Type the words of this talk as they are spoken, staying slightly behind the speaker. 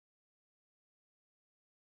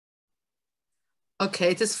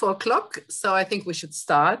Okay, it is 4 o'clock, so I think we should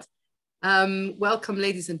start. Welcome,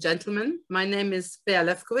 ladies and gentlemen. My name is Bea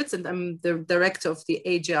Lewkowicz, and I'm the director of the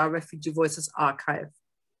AJR Refugee Voices Archive.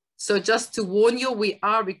 So just to warn you, we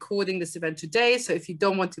are recording this event today, so if you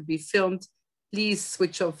don't want to be filmed, please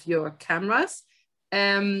switch off your cameras.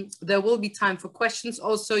 There will be time for questions.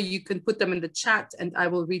 Also, you can put them in the chat and I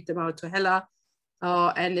will read them out to Hella.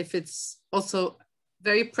 And if it's also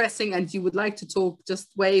very pressing and you would like to talk, just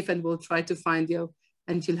wave and we'll try to find you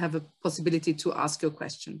and you'll have a possibility to ask your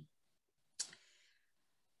question.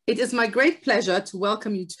 It is my great pleasure to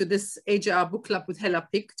welcome you to this AJR book club with Hella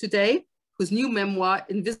Pick today, whose new memoir,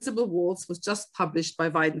 Invisible Walls, was just published by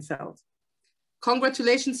Weidenfeld.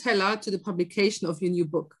 Congratulations, Hella, to the publication of your new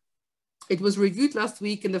book. It was reviewed last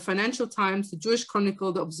week in the Financial Times, the Jewish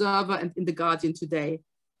Chronicle, the Observer, and in the Guardian today.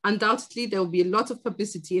 Undoubtedly, there will be a lot of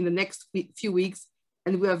publicity in the next few weeks,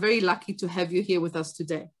 and we are very lucky to have you here with us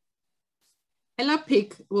today. Hella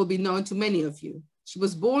Pick will be known to many of you. She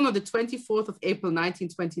was born on the 24th of April,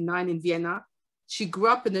 1929 in Vienna. She grew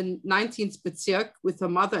up in the 19th Bezirk with her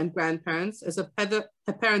mother and grandparents, as her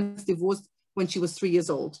parents divorced when she was 3 years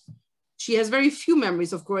old. She has very few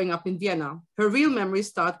memories of growing up in Vienna. Her real memories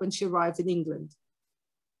start when she arrived in England.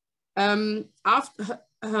 After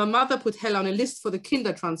her mother put Hella on a list for the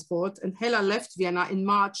Kindertransport, and Hella left Vienna in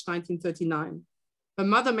March 1939. Her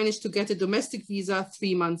mother managed to get a domestic visa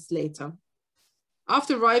 3 months later.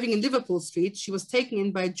 After arriving in Liverpool Street, she was taken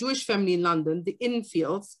in by a Jewish family in London, the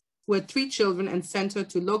Infields, who had 3 children and sent her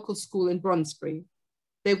to a local school in Brondesbury.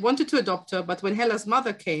 They wanted to adopt her, but when Hella's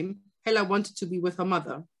mother came, Hella wanted to be with her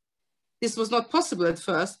mother. This was not possible at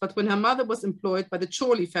first, but when her mother was employed by the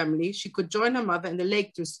Chorley family, she could join her mother in the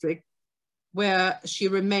Lake District, where she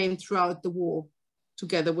remained throughout the war,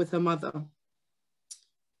 together with her mother.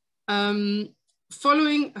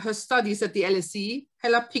 Following her studies at the LSE,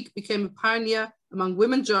 Hella Pick became a pioneer among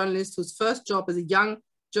women journalists whose first job as a young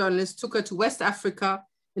journalist took her to West Africa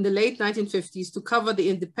in the late 1950s to cover the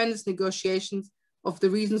independence negotiations of the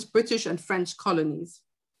region's British and French colonies.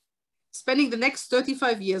 Spending the next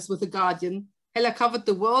 35 years with The Guardian, Hella covered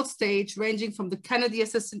the world stage, ranging from the Kennedy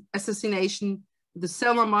assassination, to the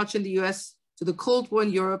Selma March in the US, to the Cold War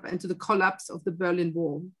in Europe, and to the collapse of the Berlin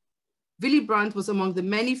Wall. Willy Brandt was among the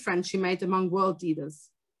many friends she made among world leaders.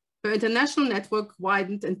 Her international network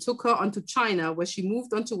widened and took her onto China, where she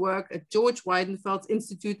moved on to work at George Weidenfeld's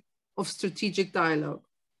Institute of Strategic Dialogue.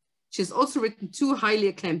 She has also written 2 highly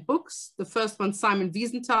acclaimed books. The first one, Simon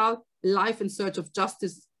Wiesenthal, Life in Search of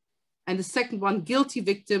Justice, and the second one, Guilty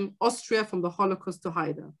Victim, Austria from the Holocaust to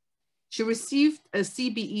Haida. She received a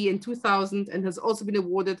CBE in 2000 and has also been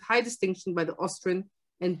awarded high distinction by the Austrian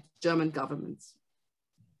and German governments.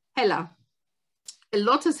 Hella, a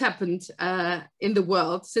lot has happened in the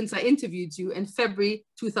world since I interviewed you in February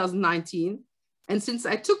 2019, and since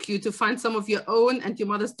I took you to find some of your own and your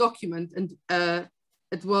mother's document and,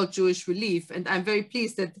 at World Jewish Relief. And I'm very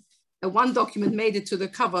pleased that one document made it to the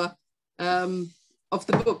cover of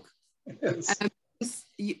the book. Yes.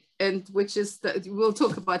 And which is, we'll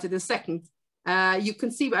talk about it in a second. You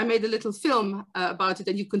can see, I made a little film about it,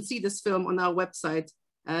 and you can see this film on our website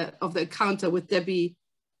of the encounter with Debbie,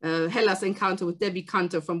 Hella's encounter with Debbie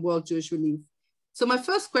Kanter from World Jewish Relief. So my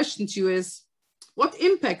first question to you is, what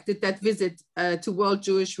impact did that visit to World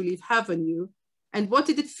Jewish Relief have on you? And what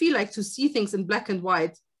did it feel like to see things in black and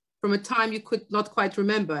white from a time you could not quite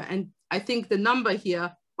remember? And I think the number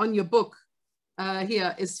here on your book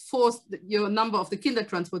here is your number of the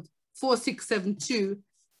Kindertransport, 4672.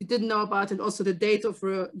 You didn't know about, and also the date of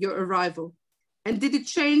your arrival. And did it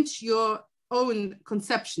change your own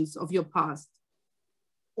conceptions of your past?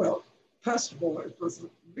 Well, first of all, it was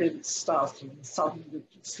really startling suddenly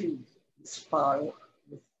to see this file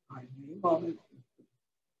with my name on it.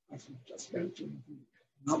 I think just mentioned the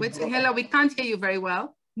number. Wait, Hella, we can't hear you very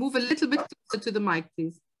well. Move a little bit closer to the mic,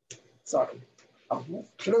 please. Sorry, I'll move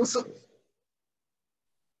closer.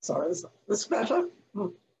 Sorry, is this better?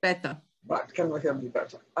 Better. Right, can you hear me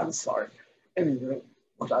better? I'm sorry. Anyway,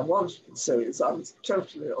 what I wanted to say is I was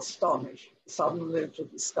totally astonished suddenly to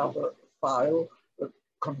discover a file that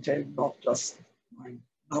contained not just my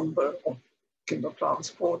number of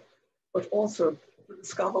Kindertransport, but also to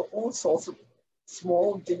discover all sorts of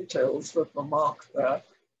small details that were marked there,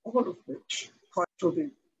 all of which point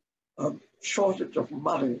to the shortage of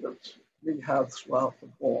money that we had throughout the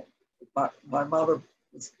war. My mother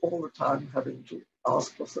was all the time having to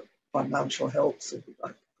ask for financial help so that I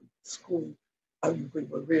could go to school, and we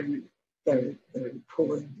were really very, very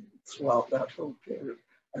poor throughout that whole period.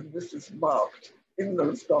 And this is marked in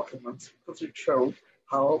those documents because it showed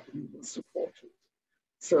how we were supported.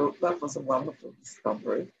 So that was a wonderful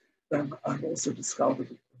discovery. then I also discovered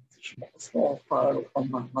a small file on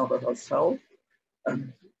my mother herself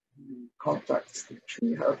and the contacts that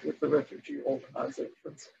she had with the refugee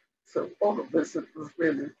organizations. So all of this, it was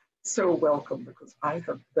really so welcome because I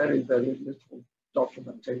had very, very little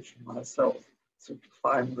documentation myself. So to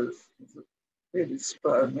find this really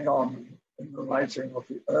spurred me on in the writing of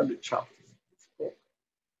the early chapters of this book.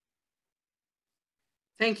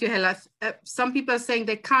 Thank you, Hella. Some people are saying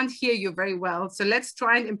they can't hear you very well. So let's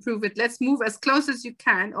try and improve it. Let's move as close as you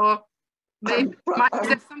can, or maybe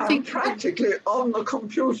I'm practically on the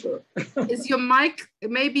computer. Is your mic,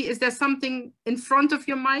 maybe, is there something in front of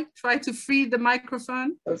your mic? Try to free the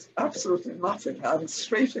microphone. There's absolutely nothing. I'm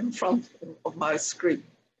straight in front of my screen.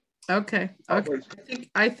 Okay. Okay.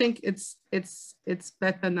 I think it's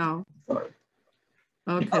better now. Sorry.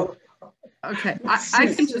 Okay. Now, okay.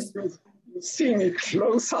 I can just see me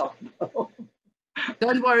close up now.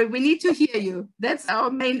 Don't worry, we need to hear you. That's our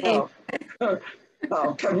main aim.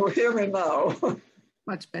 Now, can you hear me now?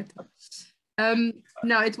 Much better.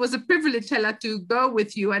 No, it was a privilege, Hella, to go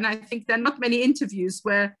with you. And I think there are not many interviews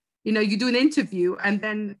where, you know, you do an interview and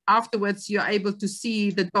then afterwards you're able to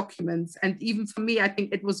see the documents. And even for me, I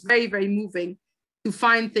think it was very, very moving to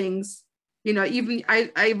find things. You know, even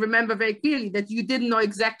I remember very clearly that you didn't know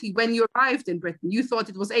exactly when you arrived in Britain. You thought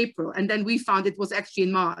it was April, and then we found it was actually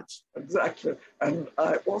in March. Exactly. And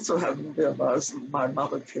I also hadn't realized that my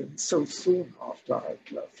mother came so soon after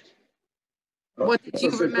I'd left. What did you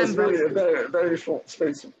remember? It was really a very, very short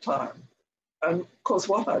space of time. And of course,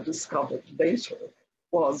 what I discovered later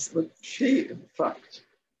was that she, in fact,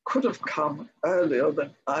 could have come earlier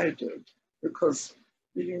than I did, because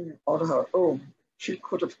being on her own, she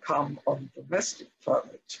could have come on domestic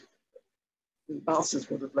permit. The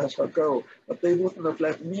Nazis would have let her go, but they wouldn't have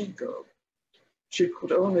let me go. She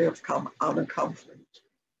could only have come unaccompanied.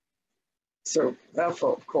 So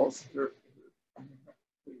therefore, of course, the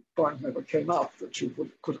point never came up that she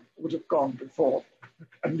would have gone before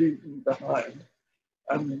and leave me behind.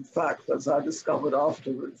 And in fact, as I discovered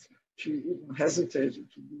afterwards, she even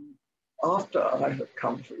hesitated to leave after I had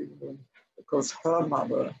come to England because her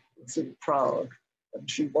mother was in Prague. And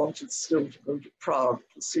she wanted still to go to Prague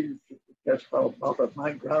to see if she could get her mother,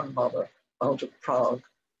 my grandmother, out of Prague.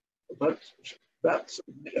 But that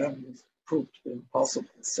in the end proved to be impossible.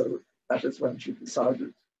 So that is when she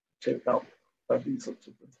decided to take up her visa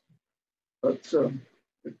to Britain.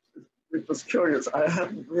 But it was curious. I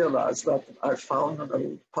hadn't realized that I found an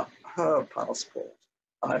old her passport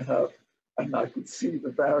I have, and I could see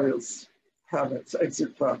the various permits,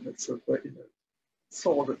 exit permits that were in it.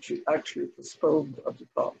 Saw that she actually postponed her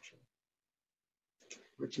departure,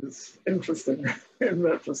 which is interesting in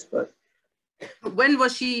retrospect. When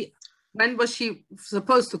was she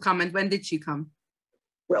supposed to come, and when did she come?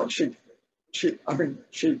 Well, she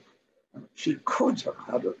could have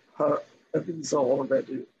had her visa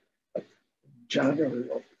already in January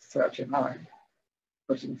of '39,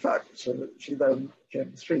 but in fact, she then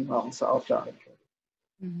came 3 months after I came.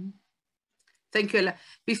 Mm-hmm. Thank you, Ella.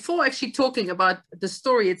 Before actually talking about the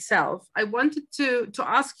story itself, I wanted to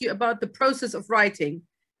ask you about the process of writing.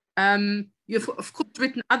 You've, of course,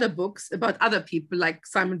 written other books about other people like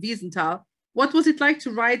Simon Wiesenthal. What was it like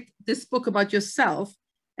to write this book about yourself?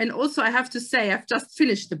 And also, I have to say, I've just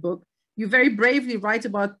finished the book. You very bravely write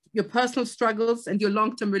about your personal struggles and your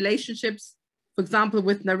long-term relationships, for example,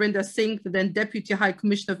 with Narinder Singh, the then Deputy High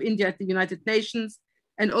Commissioner of India at the United Nations,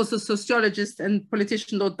 and also sociologist and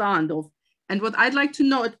politician Lord Dahrendorf. And what I'd like to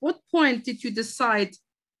know, at what point did you decide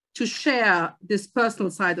to share this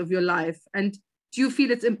personal side of your life? And do you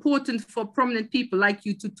feel it's important for prominent people like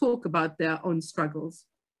you to talk about their own struggles?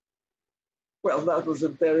 Well, that was a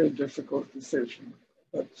very difficult decision.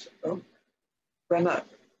 But when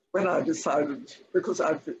I decided, because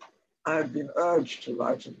I've been urged to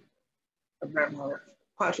write a memoir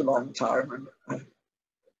quite a long time, and I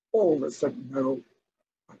always said, no,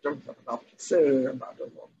 I don't have enough to say, and I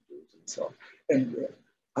don't want to do it, and so on. Anyway,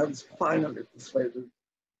 I was finally persuaded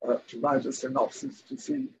to write a synopsis to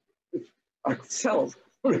see if I could sell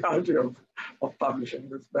the idea of publishing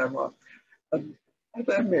this memoir. And I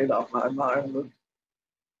then made up my mind that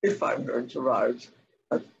if I'm going to write,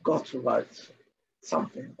 I've got to write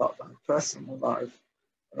something about my personal life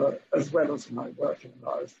as well as my working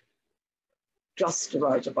life. Just to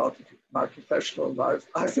write about my professional life,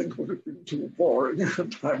 I think would have been too boring,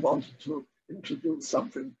 and I wanted to introduce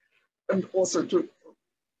something and also to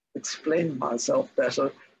explain myself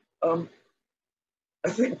better. I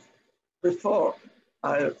think before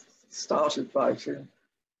I started writing,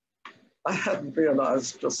 I hadn't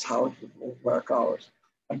realized just how it would all work out.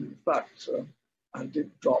 And in fact, I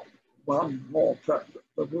did drop one more, there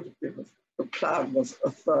would have been, the plan was a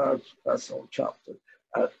third personal chapter.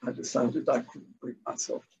 I decided I couldn't bring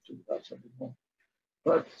myself to do that anymore.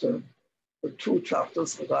 But the two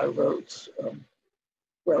chapters that I wrote,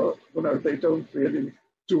 well, you know, they don't really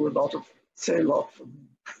say a lot for me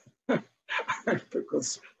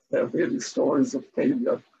because they're really stories of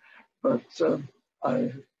failure. But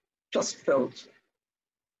I just felt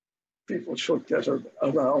people should get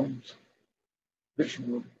around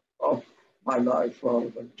vision of my life rather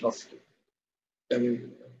than just a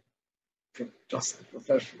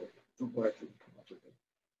professional, the working part of it.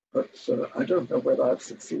 But I don't know whether I've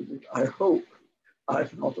succeeded. I hope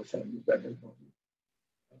I've not offended anybody.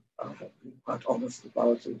 I have been quite honest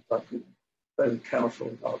about it. I've been very careful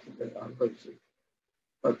about the way I wrote it.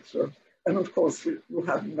 But, and of course, you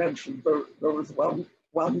haven't mentioned, there was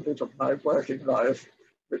one bit of my working life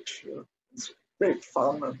which was great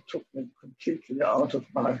fun and took me completely out of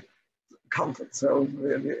my comfort zone,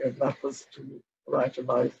 really, and that was to write a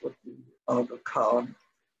life with the Aga Khan.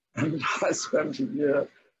 And I spent a year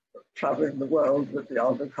traveling the world with the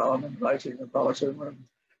Aga Khan and writing about him and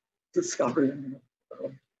discovering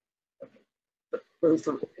both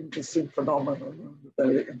an interesting phenomenon and a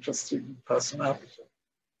very interesting personality.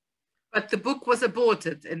 But the book was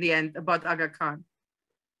aborted in the end about Aga Khan.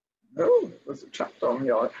 No, there's a chapter on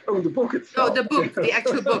the the book itself. No, the book, the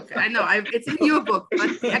actual book. I know, it's in your book.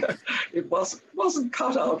 But it wasn't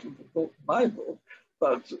cut out of the book, my book,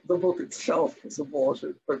 but the book itself was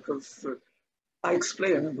aborted because I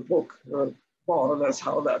explain in the book more or less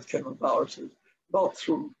how that came about. Not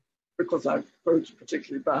through, because I wrote a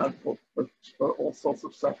particularly bad book, but for all sorts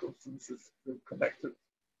of circumstances connected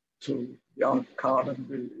to the Aga Khan and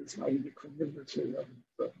the Ismaili community and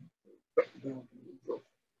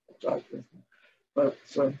but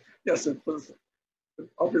yes, it was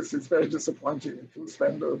obviously it's very disappointing if you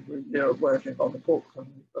spend over a year working on a book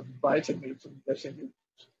and writing it and getting it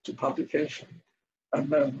to publication,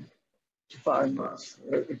 and then to find that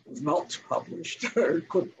it was not published. It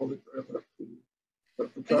could the person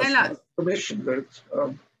who commissioned it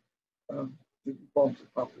didn't want to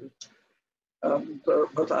publish.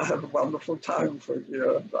 But I had a wonderful time for a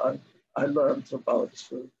year, and I learned about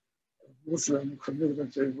the Muslim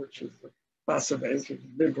community, which is a fascinating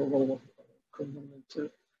liberal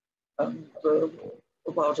community, and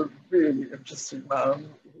about a really interesting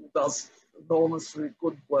man who does enormously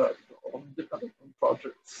good work on development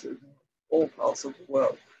projects in all parts of the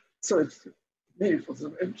world. So for me, it was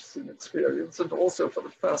an interesting experience, and also for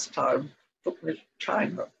the first time took me to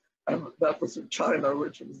China. And that was in China,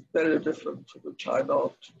 which was very different to the China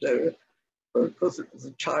of today, because it was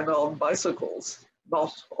a China on bicycles,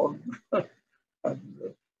 not on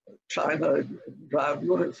China in drab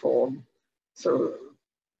uniform. So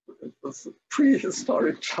it was a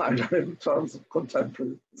prehistoric China in terms of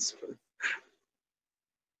contemporary history.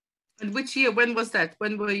 And which year, when was that?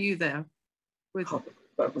 When were you there?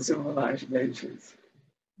 That was in the 1980s.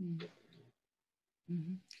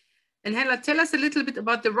 Mm-hmm. And Hella, tell us a little bit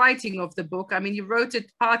about the writing of the book. I mean, you wrote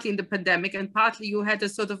it partly in the pandemic and partly you had a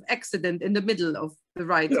sort of accident in the middle of the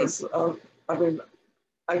writing. Yes, I mean,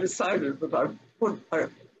 I decided that I would,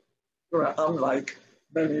 unlike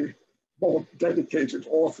many more dedicated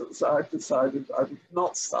authors, I decided I would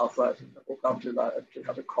not start writing the book until I actually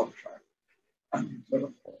had a contract. And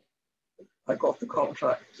I got the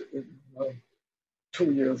contract in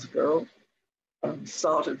 2 years ago and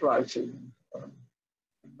started writing.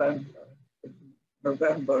 And then in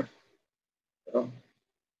November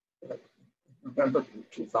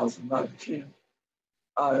 2019,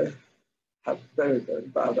 I had a very, very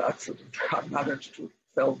bad accident. I managed to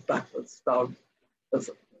fell backwards down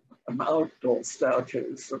an outdoor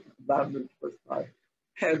staircase and landed with my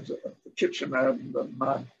head at the kitchen end and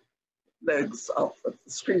my legs up at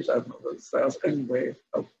the street end of the stairs. Anyway,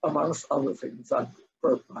 amongst other things, I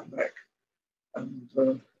broke my neck. And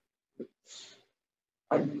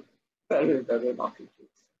I'm very, very lucky to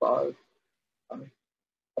survive. I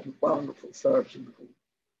had a wonderful surgeon who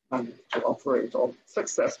managed to operate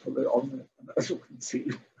successfully on me. And as you can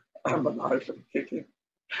see, I'm alive and kicking.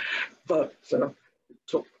 But it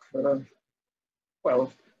took,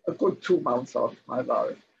 well, a good 2 months out of my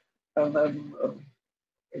life. And then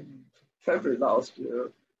in February last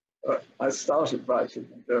year, I started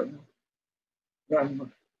writing again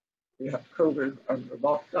when we had COVID and the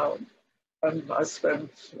lockdown. And I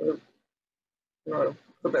spent the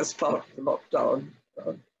best part of the lockdown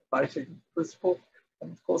writing this book.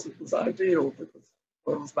 And of course, it was ideal because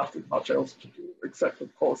there was nothing much else to do, except,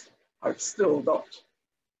 of course, I've still not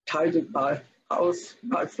tidied my house,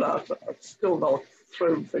 my flat. I've still not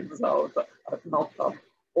thrown things out. I've not done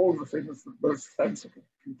all the things that most sensible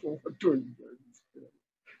people were doing during this period.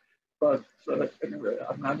 But anyway,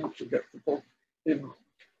 I managed to get the book in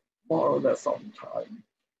more or less on time.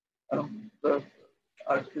 And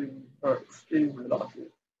I've been extremely lucky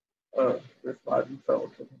with my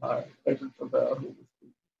felt and my editor there, who was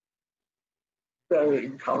very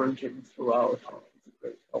encouraging throughout. It was a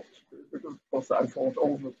great help to me, because of course I thought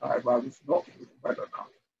all the time I was not doing well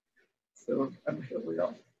enough. So, and here we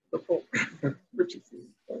are, the book, which is the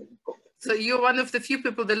book. So you're one of the few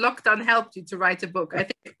people the lockdown helped you to write a book. I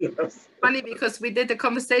think Yes. Funny, because we did a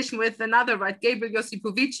conversation with another writer, Gabriel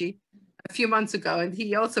Josipovici, a few months ago, and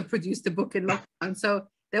he also produced a book in lockdown. So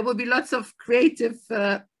there will be lots of creative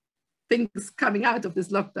things coming out of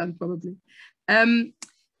this lockdown, probably.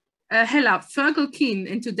 Hella, Fergal Keane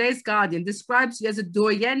in today's Guardian describes you as a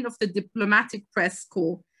doyen of the diplomatic press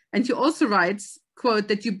corps. And he also writes, quote,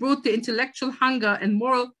 that you brought the intellectual hunger and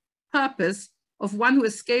moral purpose of one who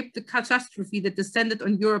escaped the catastrophe that descended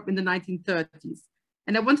on Europe in the 1930s.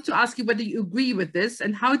 And I wanted to ask you whether you agree with this,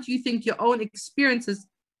 and how do you think your own experiences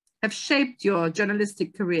have shaped your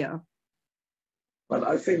journalistic career? Well,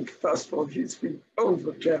 I think, first of all, he's been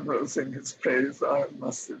over generous in his praise. I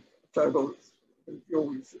must say, Fergal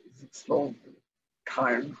always is extraordinarily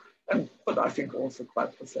kind, but I think also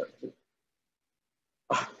quite perceptive.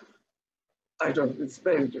 I don't, it's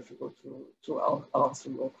very difficult to answer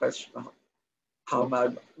your question how my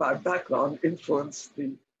background influenced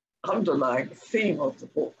the underlying theme of the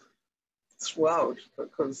book throughout,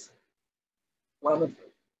 because one of the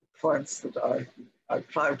points that I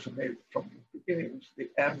tried to make from the beginning to the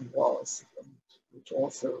end was, which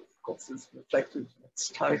also, of course, is reflected in its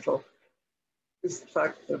title, is the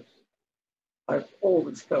fact that I've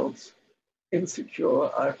always felt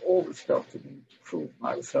insecure. I've always felt the need to prove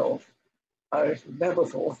myself. I've never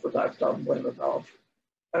thought that I've done well enough.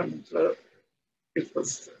 And it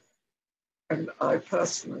was, and I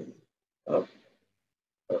personally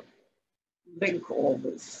link all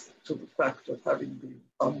this to the fact of having been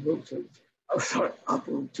uprooted at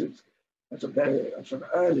an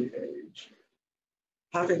early age,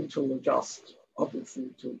 having to adjust, obviously,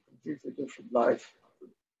 to a completely different life,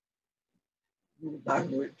 new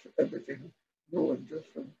language, everything new and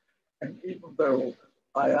different. And even though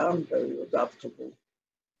I am very adaptable,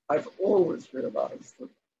 I've always realized that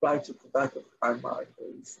right at the back of my mind there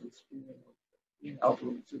is this feeling of being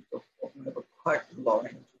uprooted, of never quite belonging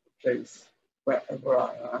to the place wherever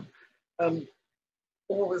I am, and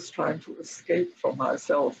always trying to escape from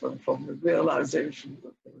myself and from the realization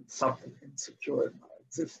that there is something insecure in my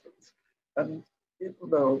existence. And even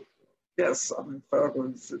though, yes, I mean,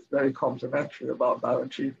 Fergal is very complimentary about my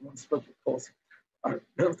achievements, but of course, I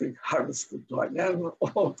don't think I was the doyen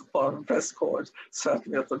of the Foreign Press Corps,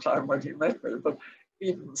 certainly at the time when he met me. But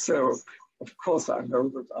even so, of course, I know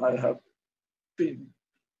that I have been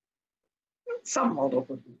somewhat of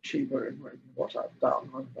an achiever in what I've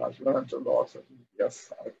done, and I've learned a lot. And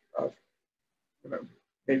yes, I've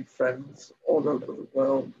made friends all over the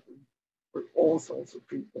world with all sorts of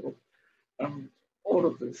people, and all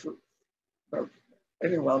of this.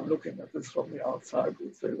 Anyone looking at this from the outside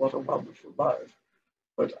would say, "What a wonderful life."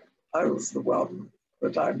 But I was the one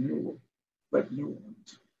that I knew,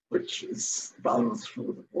 which is run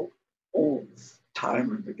through the book always,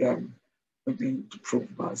 time and again, the need to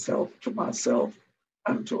prove myself to myself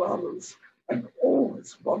and to others, and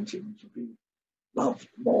always wanting to be loved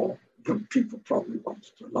more than people probably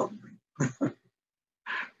wanted to love me.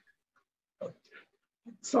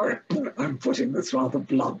 Sorry, I'm putting this rather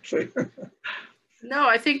bluntly. No,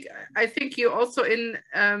 I think you also in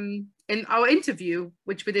our interview,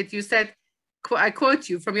 which we did, you said, I quote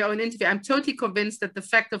you from your own interview, "I'm totally convinced that the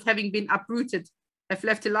fact of having been uprooted have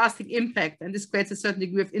left a lasting impact, and this creates a certain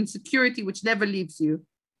degree of insecurity which never leaves you."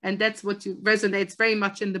 And that's what resonates very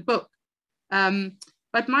much in the book.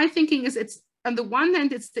 But my thinking is, it's on the one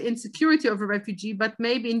hand, it's the insecurity of a refugee, but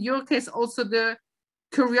maybe in your case also the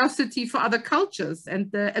curiosity for other cultures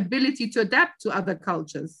and the ability to adapt to other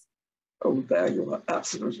cultures. Oh, there you are,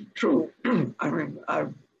 absolutely true. I mean,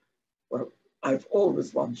 I've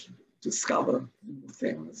always wanted to discover new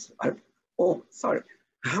things. I've always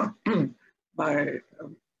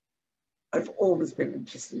been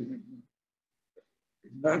interested in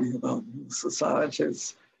learning about new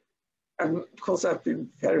societies. And of course, I've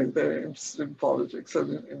been very, very interested in politics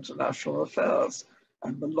and in international affairs.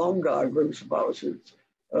 And the longer I wrote about it,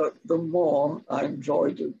 the more I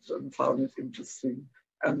enjoyed it and found it interesting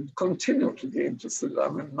and continue to be interested. I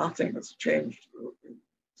mean, nothing has changed in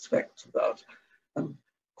respect to that. And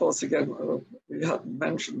of course, again, we hadn't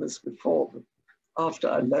mentioned this before, but after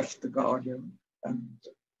I left The Guardian and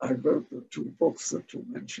I wrote the two books that you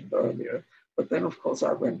mentioned earlier. But then, of course,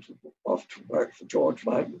 I went off to work for George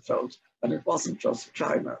Weidenfeld, and it wasn't just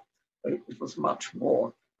China. It was much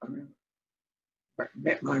more. I mean,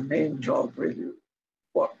 my main job really,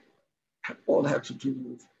 what all had to do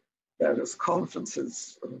with various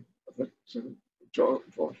conferences that George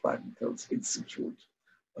Weidenfeld's Institute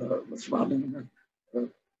was running.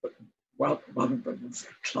 One of them was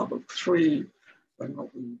Club of Three, and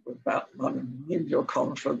we were running media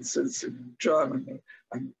conferences in Germany,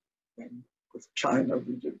 and with China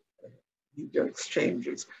we did media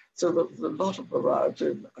exchanges. So there was a lot of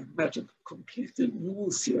variety. I met a completely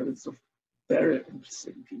new series of very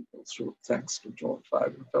interesting people through, thanks to George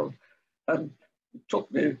Weidenfeld. And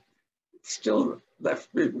it still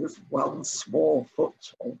left me with one small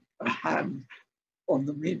foot or a hand on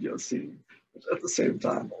the media scene, but at the same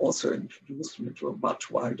time also introduced me to a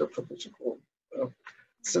much wider political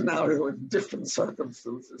scenario in different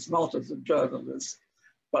circumstances, not as a journalist,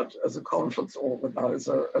 but as a conference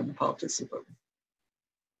organizer and participant.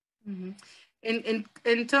 Mm-hmm.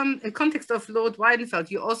 In context of Lord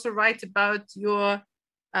Weidenfeld, you also write about your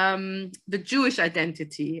the Jewish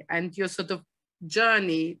identity and your sort of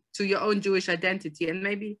journey to your own Jewish identity. And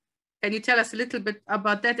maybe can you tell us a little bit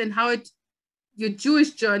about that and how your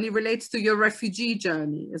Jewish journey relates to your refugee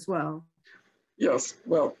journey as well? Yes,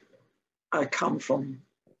 well, I come from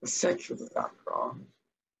a secular background.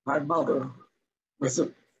 My mother was a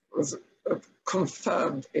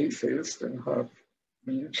confirmed atheist in her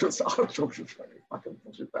religious outlook, if I can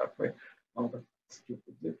put it that way, rather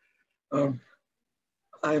stupidly.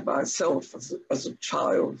 I myself, as a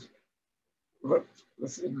child, was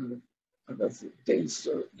as a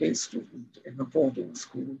day student in a boarding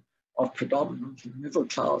school of predominantly middle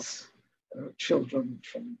class children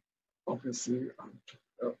from, obviously,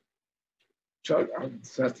 church. And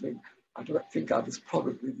certainly, I don't think I was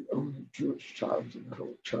probably the only Jewish child in the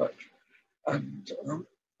whole church. And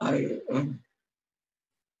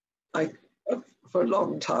for a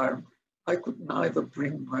long time, I could neither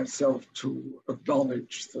bring myself to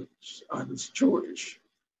acknowledge that I was Jewish,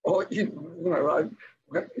 or even,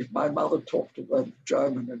 if my mother talked a word of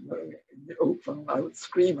German in the open, I would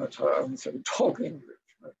scream at her and say, talk English.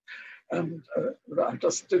 And I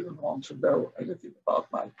just didn't want to know anything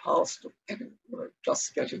about my past, or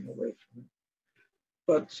just getting away from it.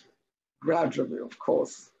 But gradually, of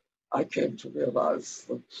course, I came to realize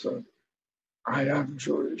that I am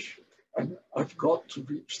Jewish, and I've got to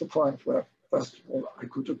reach the point where, first of all, I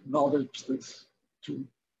could acknowledge this to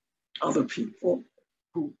other people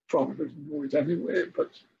who probably knew it anyway,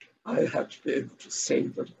 but I had to be able to say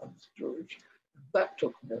that I was Jewish. And that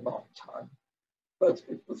took me a long time. But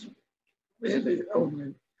it was really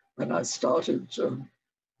only when I started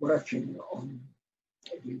working on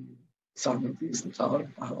the Simon Wiesenthal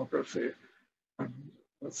biography and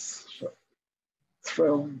was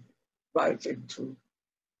thrown right into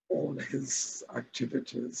all his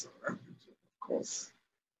activities. And of course,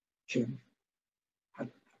 he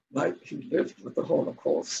lived with the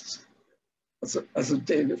Holocaust as a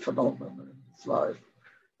daily phenomenon in his life.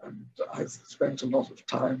 And I spent a lot of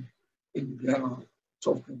time in Vienna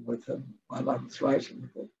talking with him while I was writing the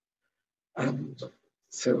book. And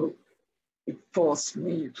so it forced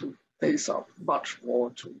me to face up much more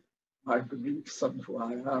to my beliefs and who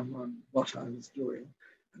I am and what I was doing.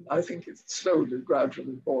 And I think it slowly,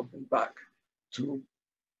 gradually brought me back to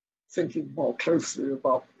thinking more closely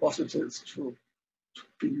about what it is to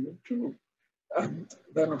be a Jew. And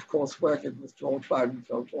then, of course, working with George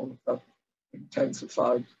Weidenfeld, all of that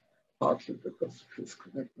intensified, partly because of his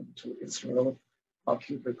commitment to Israel,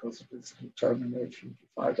 partly because of his determination to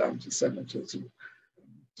fight anti-Semitism.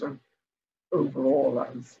 And overall, I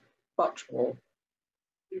was much more,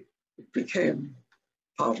 it became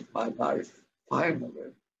part of my life,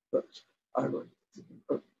 finally, that I would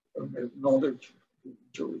only acknowledge being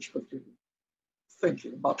Jewish, but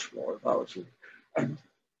thinking much more about it. And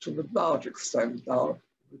to a large extent now,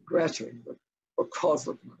 regretting that because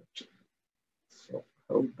of my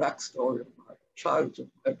whole backstory of my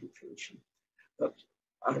childhood education, that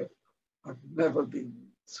I've never been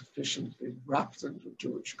sufficiently wrapped into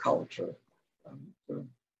Jewish culture. And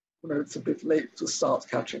it's a bit late to start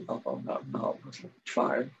catching up on that now, but I'm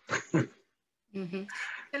trying. Mm-hmm.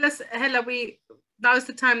 Tell us, Hella, now is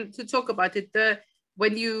the time to talk about it. The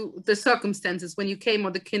circumstances when you came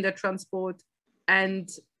on the Kindertransport and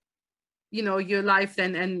your life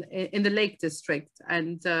then and in the Lake District,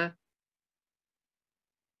 and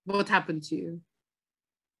what happened to you?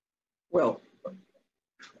 Well,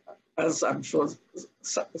 as I'm sure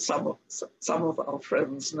some of our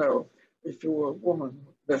friends know, if you were a woman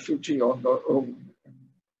refugee on your own in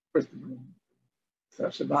Britain in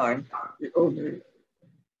 1939, the only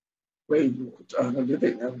way you could earn a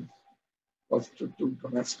living was to do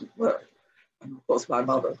domestic work. And of course, my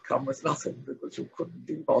mother had come with nothing because you couldn't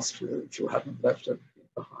leave Austria if you hadn't left anything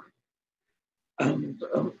behind. And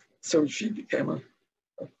so she became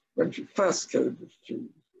when she first came, she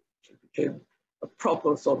became a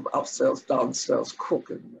proper sort of upstairs, downstairs cook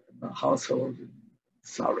in a household in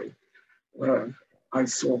Surrey, where I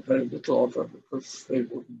saw very little of her because they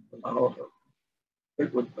wouldn't allow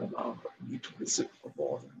me to visit for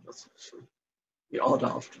more than just the odd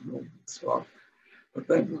afternoon and so on. But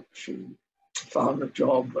then she found a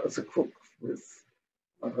job as a cook with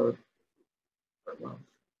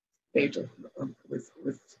later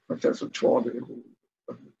with Professor Chorley, who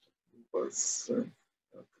was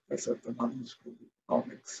professor at the London School of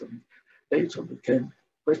Economics, and later became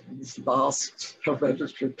Britain's last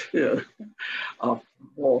hereditary peer after the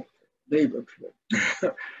war, Labour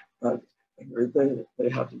peer. But anyway, they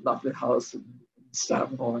had a lovely house in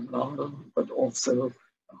Stanmore in London, but also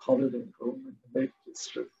a holiday home in the Lake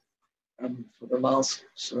District. And for the last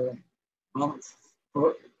month,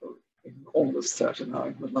 in August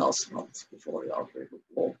 1939, the last month before the outbreak of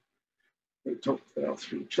war, they took their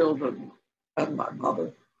 3 children and my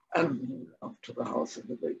mother and me up to the house in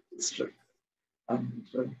the Lake District. And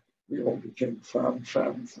we all became firm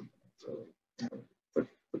friends. And,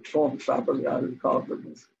 the Chorley family, I regard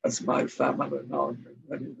them as my family now in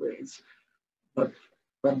many ways. But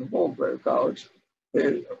when the war broke out,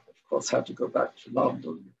 they, of course, had to go back to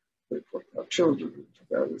London. They put their children into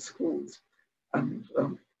various schools. And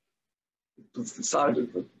it was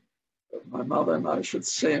decided that my mother and I should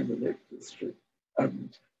stay in the Lake District.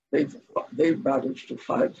 And they managed to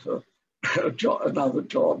find her another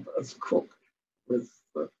job as cook with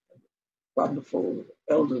a wonderful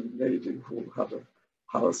elderly lady who had a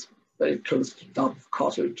house very close to Dove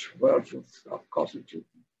Cottage, Virgil's Dove Cottage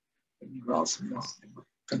in Grasmere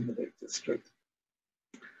in the Lake District.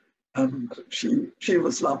 And she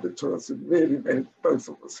was lovely to us and really made both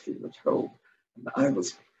of us feel at home. And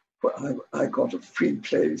I got a free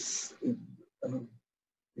place in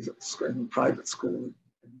a private school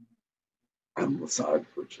in Ambleside,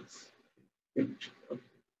 which is in a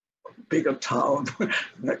bigger town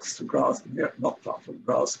next to Grasmere, not far from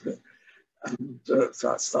Grasmere. And so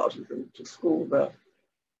I started going to school there.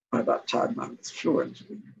 By that time, I was fluent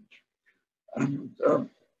in English.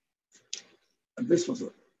 And this was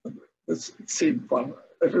it seemed fun.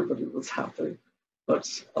 Everybody was happy, but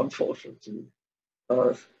unfortunately,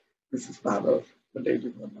 Mrs. Manor, the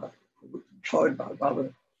lady who employed my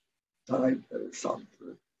mother, died very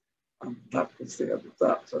suddenly. And that was the end of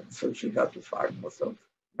that. And so she had to find herself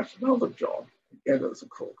another job, again as a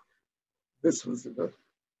cook. This was in a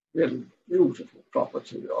really beautiful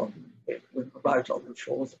property right on the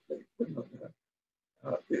shores of Lake Windermere.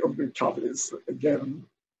 The only trouble is that, again,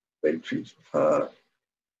 they treated her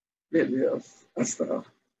really as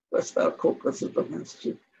their cook, as a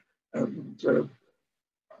domestic. And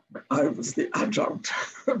I was the adjunct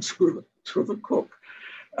to the cook.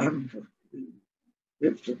 And we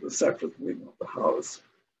lived in a separate wing of the house.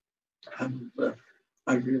 And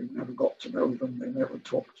I really never got to know them. They never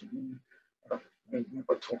talked to me. They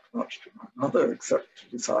never talked much to my mother except to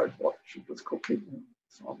decide what she was cooking and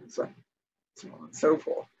so on and so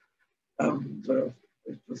forth. And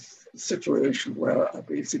it was a situation where I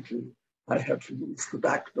had to use the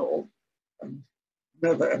back door and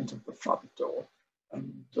never entered the front door.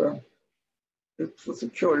 And it was a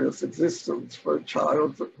curious existence for a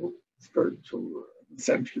child that was going to an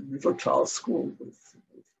essentially middle-class school with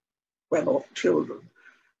well-off children.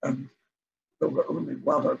 And there were only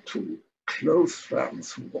 1 or 2 close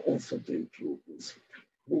friends who were also day pupils,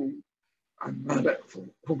 whom I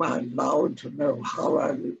allowed to know how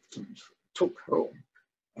I lived and took home.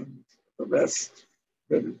 And the rest,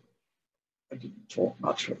 really, I didn't talk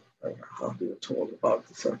much, hardly at all, about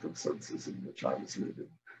the circumstances in which I was living.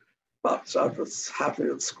 But I was happy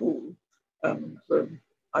at school, and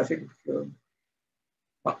I think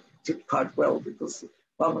I did quite well, because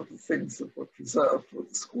one of the things that were preserved were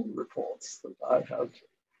the school reports that I had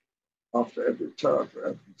after every term,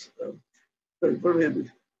 and they were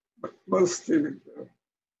really mostly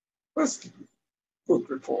good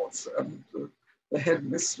reports. And the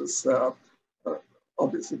headmistress there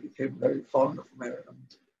obviously became very fond of me,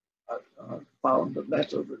 and I found a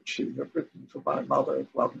letter that she had written to my mother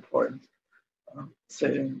at one point,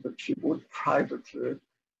 saying that she would privately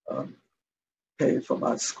pay for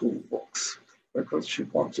my school books, because she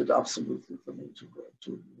wanted absolutely for me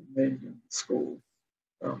to remain in school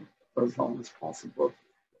for as long as possible.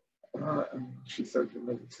 And she said,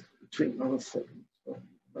 between us,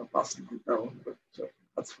 that mustn't be known, but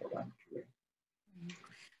that's what I'm doing.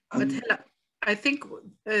 But Hella, I think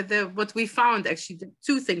what we found actually, the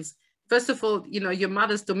two things. First of all, you know, your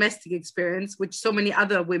mother's domestic experience, which so many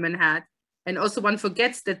other women had. And also one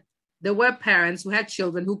forgets that there were parents who had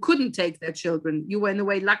children who couldn't take their children. You were in a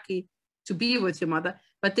way lucky to be with your mother.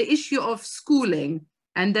 But the issue of schooling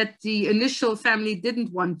and that the initial family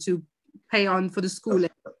didn't want to pay on for the schooling,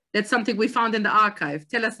 that's something we found in the archive.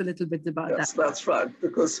 Tell us a little bit about that. Yes, that's right.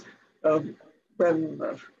 Because when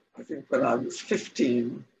I think when I was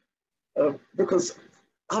 15, because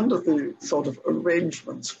under the sort of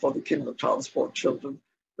arrangements for the Kindertransport children,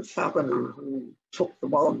 the family who took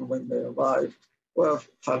them on when they arrived were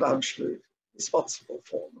financially responsible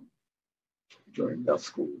for them during their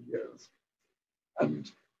school years. And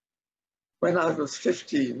when I was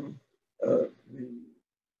 15,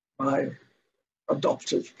 my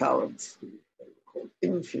adoptive parents, who they were called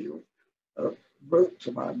Infield, wrote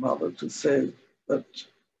to my mother to say that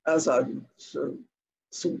as I would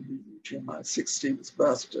soon be reaching my 16th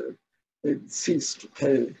birthday, they'd cease to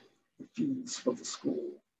pay the fees for the school.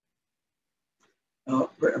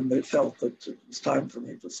 And they felt that it was time for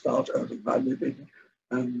me to start earning my living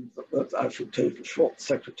and that I should take a short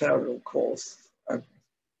secretarial course and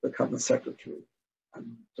become a secretary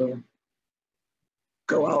and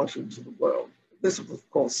go out into the world. This was, of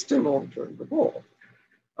course, still on during the war.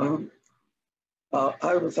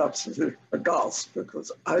 I was absolutely aghast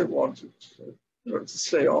because I wanted to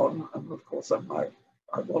stay on, and of course I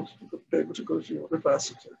wanted to be able to go to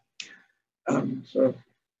university. And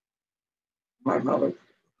my mother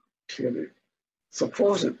clearly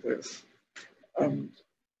supported this. And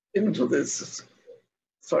into this,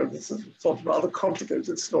 sorry, this is sort of a rather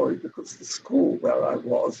complicated story because the school where I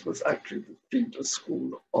was actually the feeder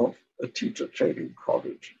school of a teacher training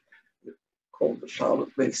college called the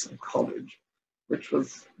Charlotte Mason College, which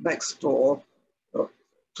was next door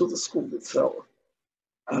to the school itself.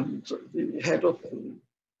 And the head of the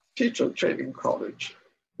teacher training college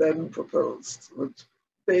then proposed that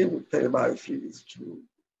they would pay my fees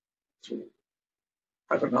to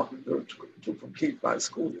have enough to complete my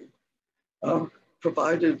schooling,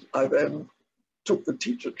 provided I then took the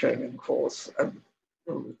teacher training course and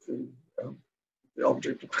with the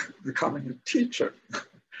object of becoming a teacher.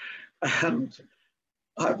 And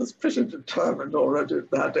I was pretty determined already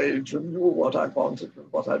at that age and knew what I wanted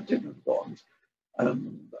and what I didn't want.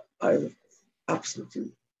 And I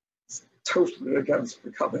absolutely, totally against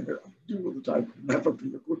becoming I knew that I would never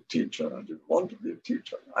be a good teacher. I didn't want to be a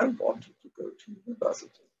teacher. I wanted to go to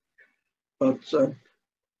university. But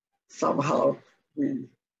somehow we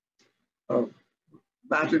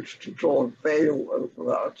managed to draw a veil over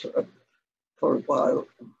that for a while.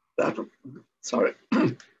 That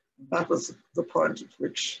was the point at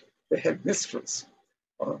which the headmistress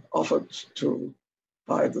offered to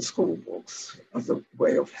buy the school books as a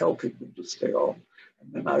way of helping them to stay on.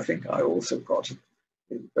 And then I think I also got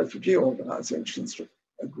the refugee organizations to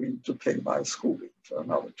agree to pay my schooling for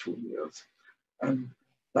another 2 years. And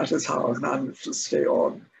that is how I managed to stay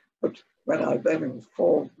on. But when I then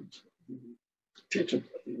informed the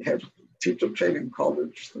head of the teacher training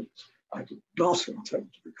college that I did not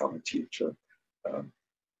intend to become a teacher,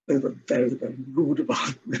 they were very, very rude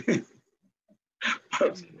about me.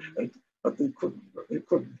 but they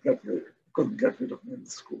couldn't get rid of me in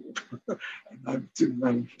school. And I did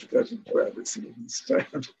manage to get into LSE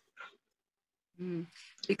instead.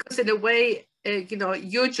 Because in a way, you know,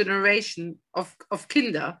 your generation of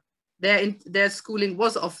kinder, their schooling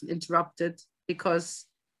was often interrupted because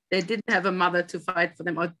they didn't have a mother to fight for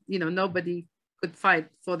them, or you know, nobody could fight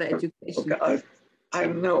for their education. Okay, I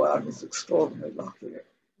know I was extraordinarily lucky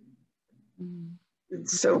in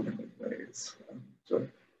so many ways.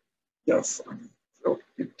 And, yes, I mean, so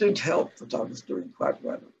it did help that I was doing quite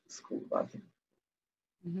well at the school, I think.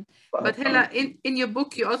 But Hella, in your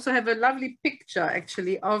book, you also have a lovely picture,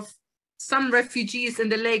 actually, of some refugees in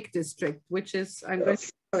the Lake District, which is, I'm going to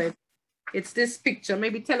show it. It's this picture.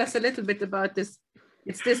 Maybe tell us a little bit about this.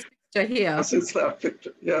 It's this picture here. Yes, it's that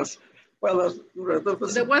picture, yes. Well,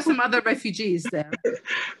 there were some other refugees there.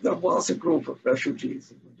 There was a group of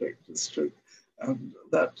refugees in the Lake District, and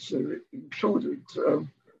that included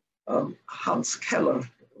Hans Keller,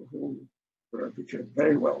 who became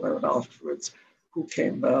very well known afterwards, who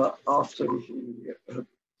came there after he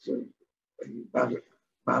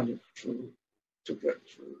managed to get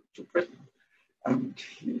to Britain. And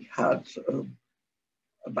he had an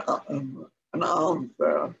aunt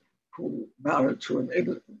there who married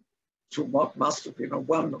to what must have been a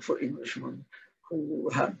wonderful Englishman who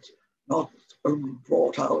had not only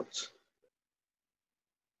brought out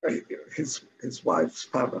his wife's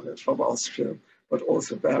family from Austria, but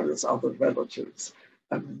also various other relatives,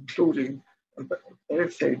 and including a very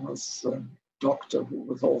famous doctor who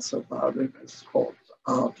was also a violinist called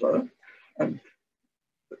Adler. And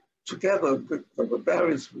together, there were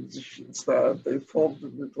various musicians there. They formed a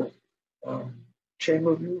little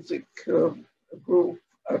chamber music group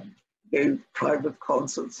and gave private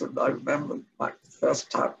concerts. And I remember my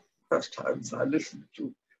first times I listened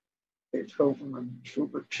to Beethoven and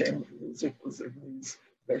Schubert chamber music was in these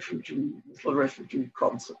little refugee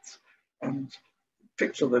concerts. And the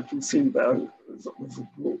picture that you see there was a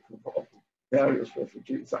group of various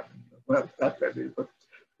refugees. I mean, there weren't that many, but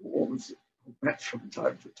who always met from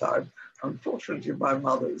time to time. Unfortunately, my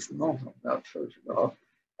mother is not on that photograph,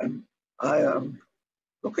 and I am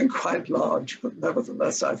looking quite large, but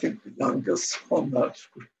nevertheless, I think the youngest on that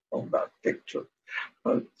picture.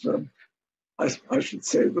 But I should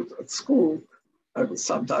say that at school, I was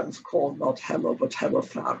sometimes called not Hella, but Hella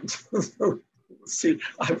Fand. See,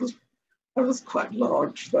 I was quite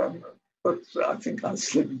large then, but I think I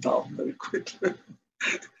slimmed down very quickly.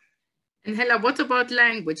 And Hella, what about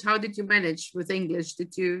language? How did you manage with English?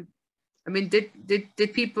 Did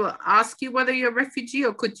people ask you whether you're a refugee,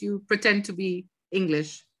 or could you pretend to be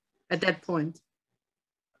English at that point?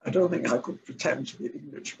 I don't think I could pretend to be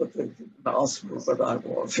English, but they didn't ask me whether I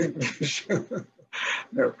was English.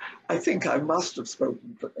 No, I think I must have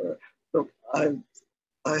spoken. Look, I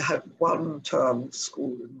had one term of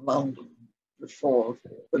school in London before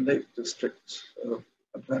the Lake District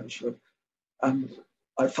adventure, and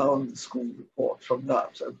I found the school report from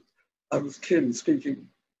that, and I was clearly speaking.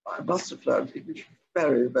 I must have learned English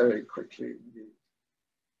very, very quickly indeed.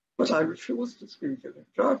 But I refused to speak in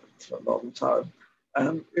German for a long time.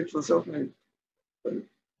 And it was only,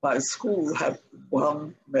 my school had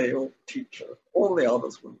one male teacher. All the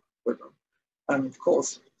others were women. And of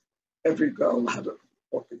course, every girl had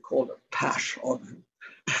what they called a pash on him,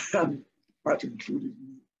 and that included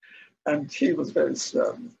me. And he was very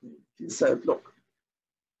stern with me. He said, look,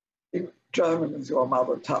 German is your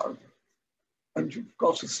mother tongue, and you've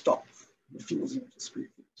got to stop refusing to speak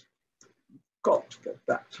it. You've got to get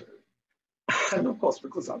back to it. And of course,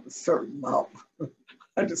 because I was so in love,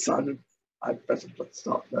 I decided I'd better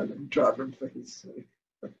start learning German for his sake.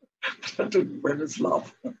 But I didn't win his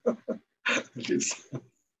love. At least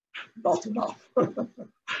not enough.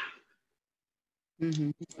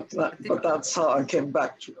 Mm-hmm. But that's how I came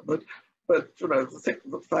back to it. But you know,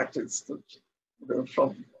 the fact is that, you know,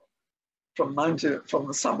 from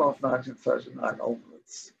the summer of 1939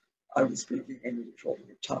 onwards, I was speaking English all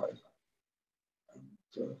the time. And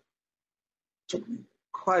it took me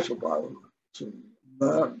quite a while to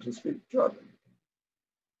learn to speak German,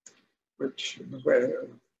 which in a way,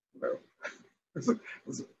 you know,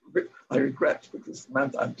 was a bit, I regret, because it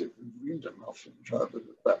meant I didn't read enough in German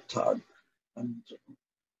at that time. And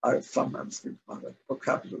I sometimes think my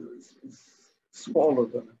vocabulary is smaller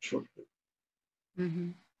than it should be. Mm-hmm.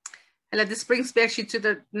 Ella, this brings me actually to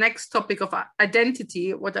the next topic of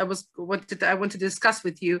identity. What I want to discuss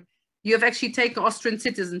with you. You have actually taken Austrian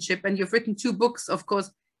citizenship, and you've written 2 books, of course,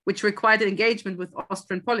 which required engagement with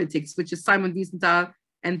Austrian politics, which is Simon Wiesenthal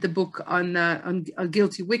and the book on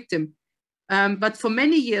Guilty Victim. But for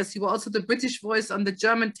many years, you were also the British voice on the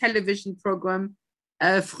German television program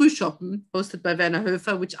Frühschoppen, hosted by Werner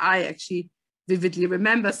Höfer, which I actually vividly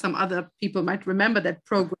remember. Some other people might remember that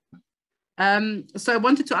program. So I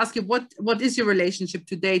wanted to ask you, what is your relationship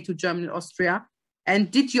today to Germany and Austria?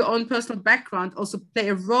 And did your own personal background also play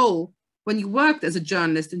a role when you worked as a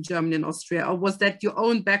journalist in Germany and Austria? Or was that your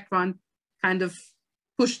own background kind of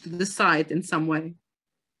pushed to the side in some way?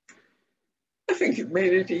 I think it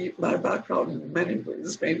made it, my background in many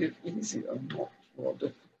ways made it easier and not more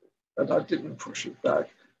difficult. And I didn't push it back.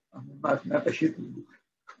 I mean, I've never hidden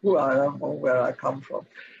who I am or where I come from.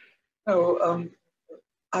 No,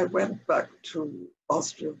 I went back to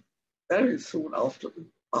Austria very soon after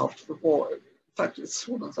the war. In fact, as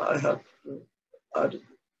soon as I'd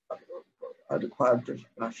acquired British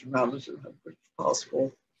nationality and had British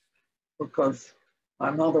passport, because my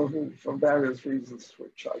mother, who for various reasons,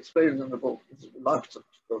 which I explained in the book, was reluctant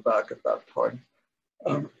to go back at that point,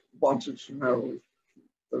 wanted to know if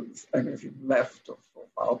there was anything left of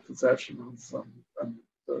our possessions, and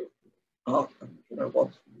you know,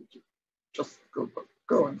 wanted me to just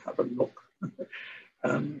go and have a look.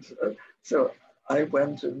 And so I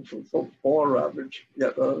went into war ravage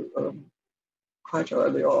quite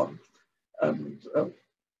early on, and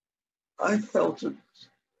I felt at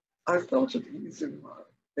ease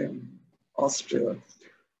in Austria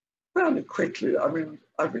fairly quickly. I mean,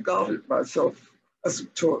 I regarded myself as a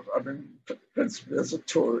tour, I mean, principally as a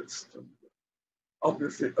tourist, and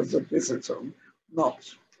obviously as a visitor,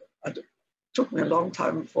 not. It took me a long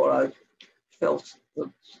time before I felt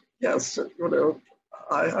that, yes, you know,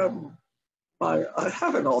 I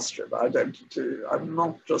have an Austrian identity. I'm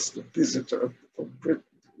not just a visitor from Britain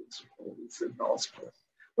who's always in Austria.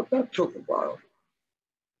 But that took a while.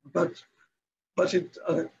 But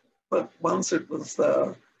once it was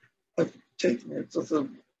there, I've taken it as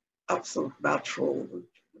an absolute natural. You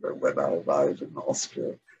know, when I arrived in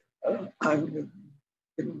Austria, I'm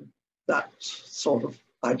in that sort of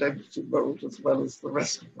identity mode as well as the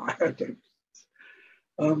rest of my identities.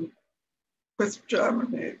 With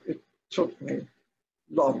Germany, it took me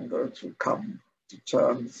longer to come to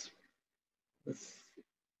terms with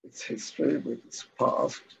its history, with its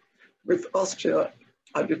past. With Austria,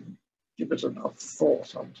 I didn't give it enough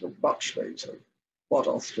thought until much later, what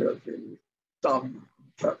Austria had really done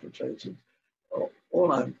and perpetrated.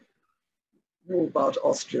 All I knew about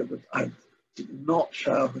Austria, but I did not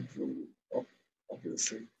share the view of,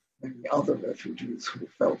 obviously, many other refugees who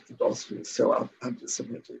felt that Austria is so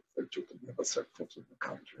anti-Semitic that you could never set foot in the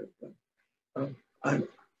country again.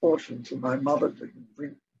 Unfortunately, my mother didn't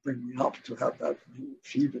bring me up to have that view.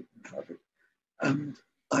 She didn't have it. And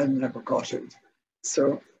I never got it.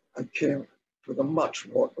 So I came with a much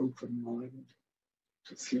more open mind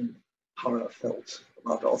to see how I felt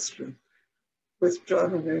about Austria. With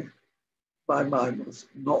Germany, my mind was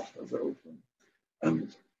not as open.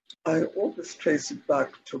 And I always trace it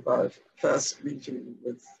back to my first meeting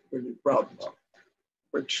with Willy Brandt,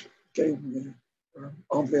 which gave me,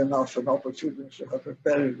 oddly enough, an opportunity to have a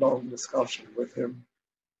very long discussion with him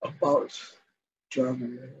about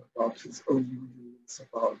Germany, about his own views,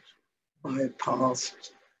 about my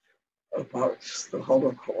past, about the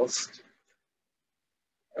Holocaust.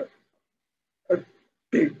 A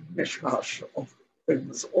big mishmash of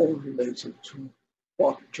things all related to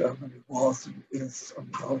what Germany was and is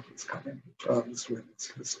and how it was coming to terms with its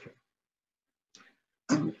history.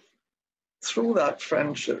 And through that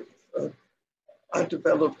friendship, I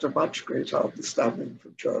developed a much greater understanding for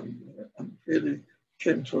Germany and really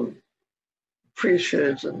came to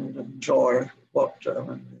appreciate and enjoy what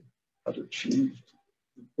Germany had achieved,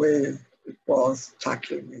 the way it was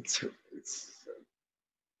tackling its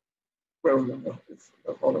role in the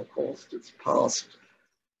Holocaust, its past,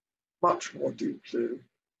 much more deeply,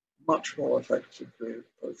 much more effectively,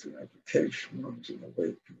 both in education and in the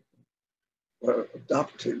way people were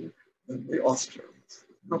adapting than the Austrians.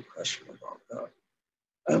 No question about that.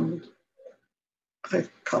 And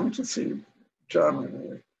I've come to see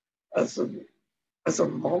Germany as a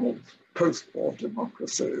model post-war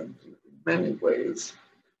democracy, and in many ways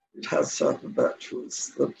it has certain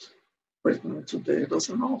virtues that Britain today does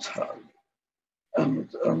not have. And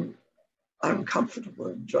I'm comfortable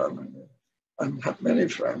in Germany and have many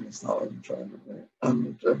friends now in Germany.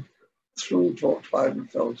 And through George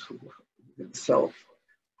Weidenfeld, who himself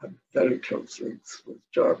had very close links with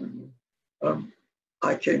Germany,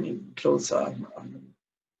 I came even closer and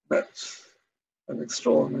met an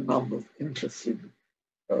extraordinary number of interesting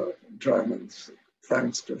Germans,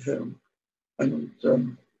 thanks to him, and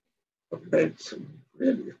have made some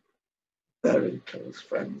really very close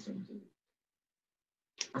friends indeed.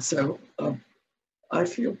 So I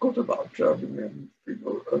feel good about Germany and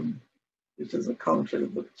feel it is a country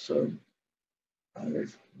that I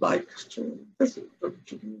like to visit and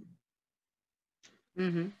to be.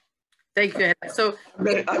 Mm-hmm. Thank you. So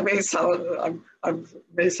I may sound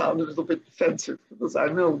a little bit defensive because I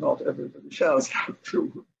know not everybody shares that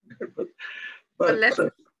view. but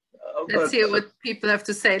let's hear what people have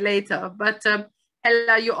to say later. But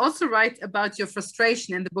Hella, you also write about your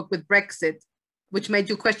frustration in the book with Brexit, which made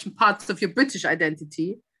you question parts of your British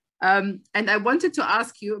identity. And I wanted to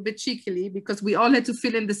ask you a bit cheekily, because we all had to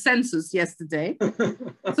fill in the census yesterday.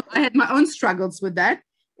 So I had my own struggles with that.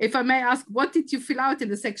 If I may ask, what did you fill out in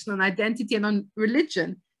the section on identity and on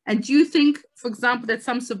religion? And do you think, for example, that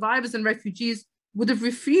some survivors and refugees would have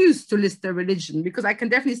refused to list their religion? Because I can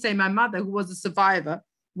definitely say my mother, who was a survivor,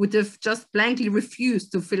 would have just blankly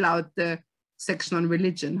refused to fill out the section on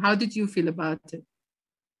religion. How did you feel about it?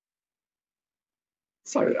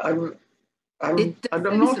 Sorry, I'm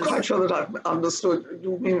not quite sure that I've understood.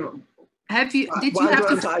 You mean, why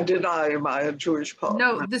don't I deny my Jewish part?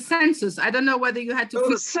 No, the census. I don't know whether you had to. Oh,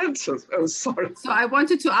 the census. Oh, sorry. So I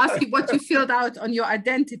wanted to ask you what you filled out on your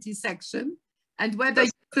identity section, and whether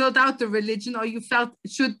you filled out the religion, or you felt,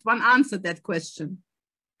 should one answer that question?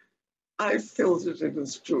 I filled it in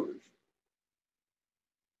as Jewish.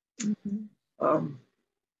 Mm-hmm.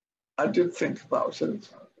 I did think about it.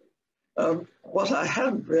 What I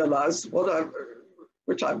hadn't realized, what I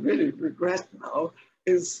which I really regret now,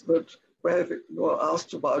 is that where you're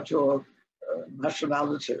asked about your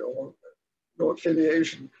nationality or your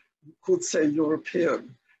affiliation, you could say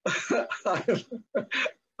European. I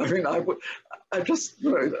mean, I just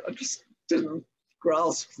didn't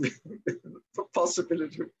grasp the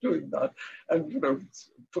possibility of doing that, and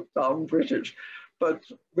put down British, but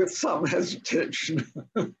with some hesitation,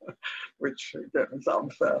 which again is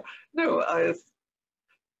unfair. No,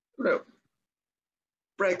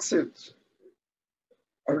 Brexit.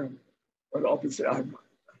 I mean, well, obviously, I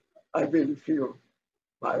really feel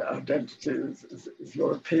my identity is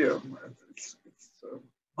European. It's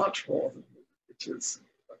much more than it is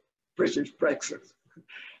British Brexit.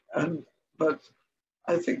 But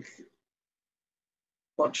I think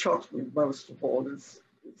what shocked me most of all is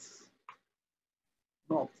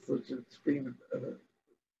not that it's been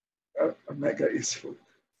a mega issue,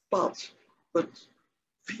 but that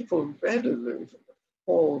people readily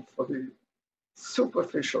fall for the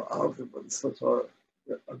superficial arguments that are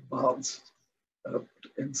advanced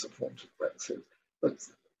in support of Brexit, that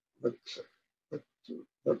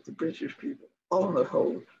the British people, on the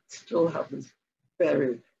whole, still have this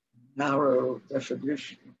very narrow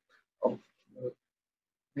definition of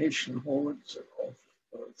nationhood, of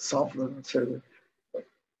sovereignty,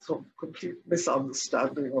 sort of complete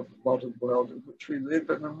misunderstanding of the modern world in which we live,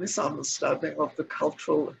 and a misunderstanding of the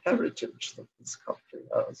cultural heritage that this country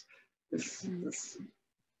has. This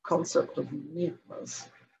concept of uniqueness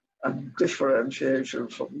and differentiation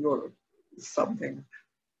from Europe is something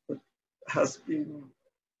that has been,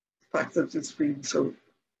 the fact that it's been so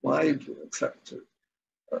widely accepted,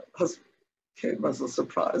 came as a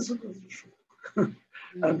surprise and as a shock.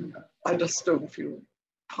 And I just don't feel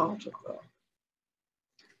part of that.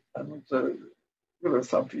 And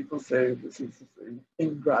some people say this is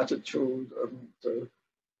ingratitude, and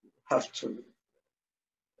have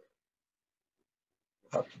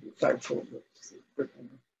to be thankful that Britain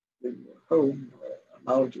in home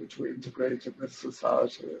allowed you to integrate in this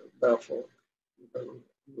society, and therefore, you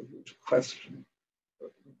need to question the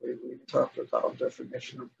way we interpret our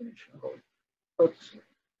definition of nationhood. But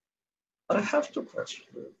I have to question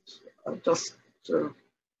it. I just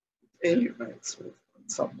alienates me in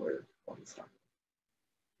some way what is happening.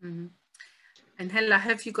 Mm-hmm. And Hella,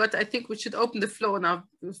 have you got, I think we should open the floor now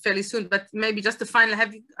fairly soon, but maybe just the final,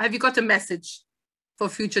 have you got a message for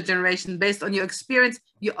future generations based on your experience,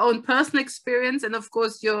 your own personal experience, and of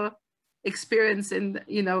course your experience in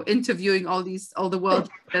interviewing all the world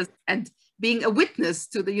leaders and being a witness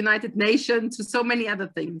to the United Nations, to so many other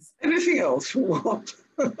things? Anything else you want?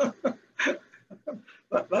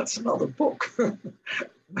 That's another book.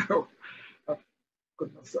 No,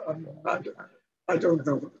 goodness, I don't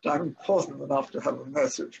know that I'm important enough to have a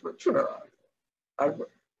message, but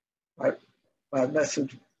my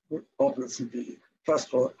message would obviously be, first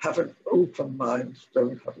of all, have an open mind,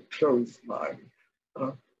 don't have a closed mind.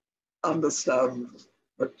 Understand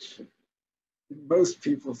that in most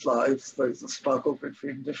people's lives, there's a struggle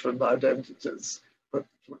between different identities, but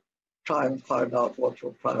try and find out what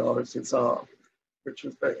your priorities are, which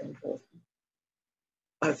is very important.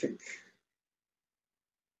 I think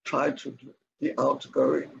try to be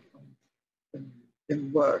outgoing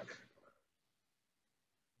in work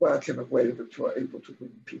in a way that you are able to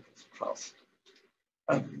win people's trust,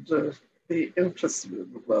 and be interested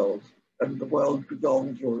in the world and the world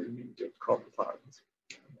beyond your immediate confines.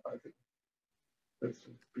 And I think those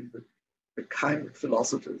would be the kind of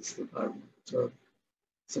philosophies that I would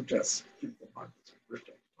suggest people might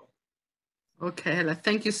reflect on. Okay, Hella,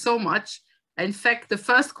 thank you so much. In fact, the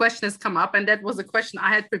first question has come up, and that was a question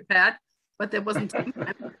I had prepared, but there wasn't time.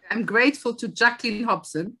 I'm grateful to Jacqueline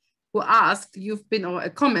Hobson, who asked,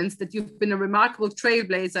 comments that you've been a remarkable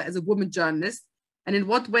trailblazer as a woman journalist, and in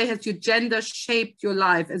what way has your gender shaped your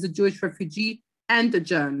life as a Jewish refugee and a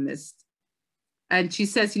journalist? And she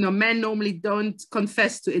says, men normally don't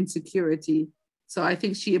confess to insecurity. So I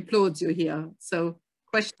think she applauds you here. So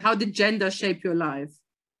question, how did gender shape your life?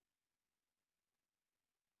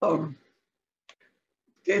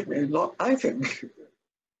 Gave me a lot, I think,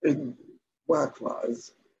 in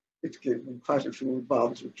work-wise, it gave me quite a few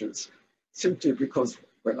advantages, simply because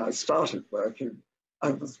when I started working,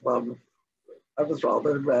 I was rather a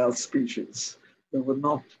rare species. There were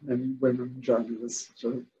not many women journalists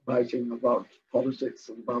writing about politics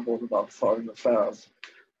and above all about foreign affairs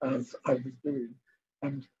as I was doing.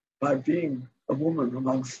 And by being a woman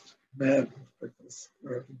amongst men, because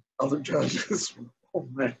other journalists were all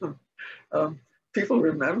men, people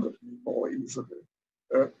remembered me more easily.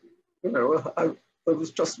 There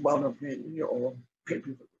was just one of me, or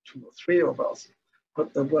maybe there were two or three of us,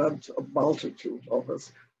 but there weren't a multitude of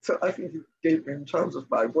us. So I think it gave me, in terms of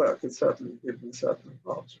my work, it certainly gave me certain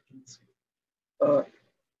advantages.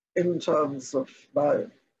 In terms of my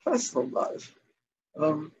personal life,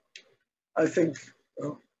 I think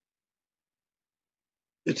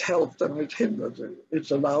it helped and it hindered. It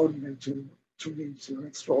allowed me to meet an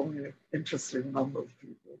extraordinarily interesting number of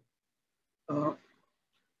people.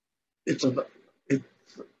 It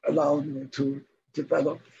allowed me to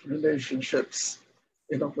develop relationships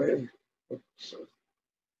in a way that's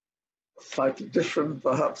slightly different,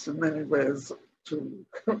 perhaps in many ways, to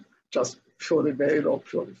just purely male or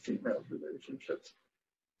purely female relationships.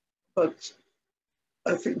 But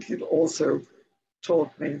I think it also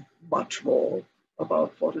taught me much more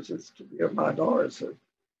about what it is to be a minority.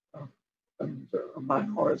 And a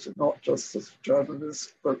minority not just as a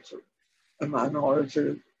journalist, but a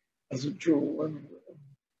minority as a Jew and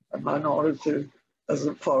a minority as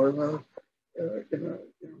a foreigner in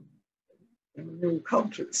a new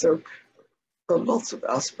country. So there are lots of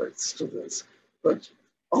aspects to this, but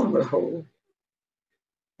on the whole,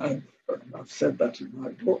 and I've said that in my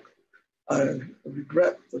book, I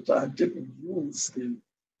regret that I didn't use the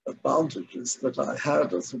advantages that I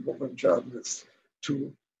had as a woman journalist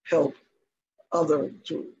to help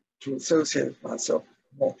to associate myself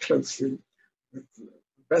more closely with the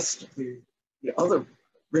rest of the other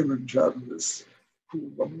women journalists who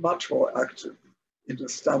were much more active in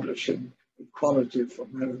establishing equality for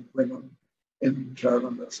men and women in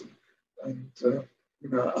journalism. And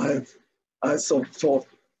I sort of thought,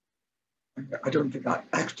 I don't think I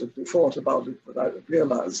actively thought about it, but I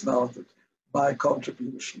realize now that my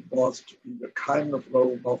contribution was to be a kind of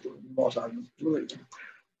role model in what I was doing,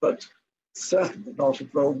 but certainly not a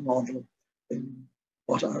role model in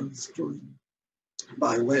what I was doing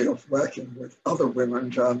by way of working with other women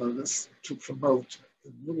journalists to promote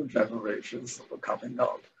the new generations that were coming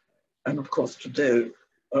up. And of course, today,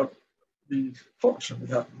 we fortunately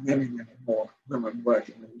have many, many more women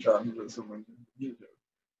working in journalism and in media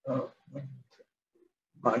than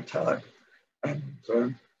my time. And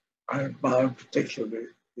I admire particularly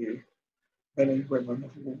the many women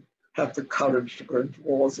who have the courage to go into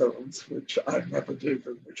war zones, which I never did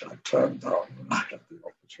and which I turned down when I had the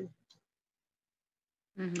opportunity.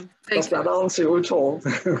 Mm-hmm. Does that answer you at all?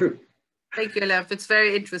 Thank you, Lev. It's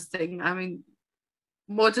very interesting. I mean,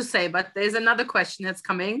 more to say, but there's another question that's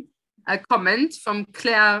coming, a comment from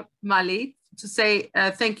Claire Mali to say,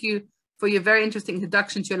 thank you for your very interesting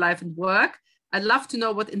introduction to your life and work. I'd love to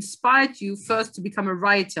know what inspired you first to become a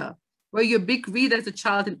writer. Were you a big reader as a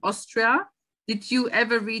child in Austria? Did you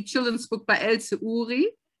ever read children's book by Else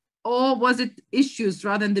Uri? Or was it issues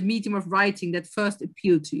rather than the medium of writing that first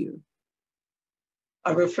appealed to you?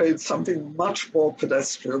 I'm afraid something much more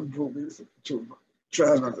pedestrian to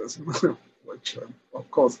journalism, which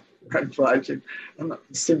of course meant writing, and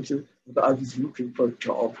simply that I was looking for a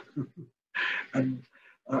job. And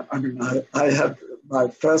I mean, I had my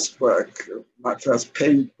first work, my first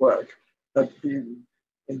paid work had been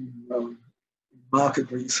in market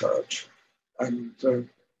research. And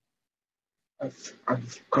I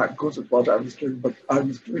was quite good at what I was doing, but I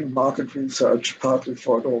was doing market research partly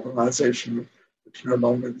for an organization which no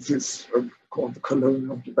longer exists, called the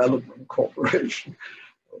Colonial Development Corporation,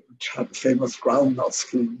 which had a famous groundnut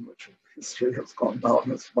scheme, which in history has gone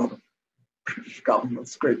down as one of the British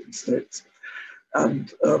government's great mistakes.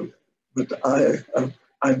 And but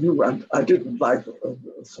I knew, and I didn't like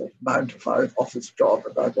a sort of 9-to-5 office job,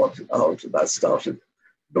 and I wanted out, and I started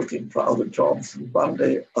looking for other jobs. And one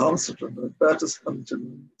day answered an advertisement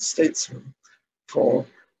in Statesman for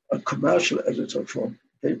a commercial editor for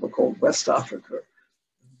a paper called West Africa.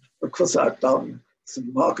 Because I'd done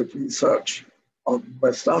some market research on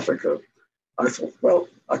West Africa, I thought, well,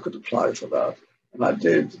 I could apply for that. And I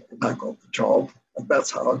did, and I got the job. And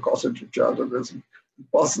that's how I got into journalism. It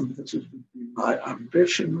wasn't that it would be my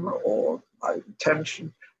ambition or my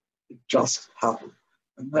intention. It just happened.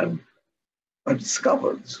 And then I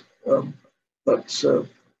discovered that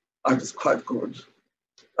I was quite good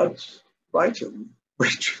at writing,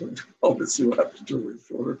 which obviously you have to do if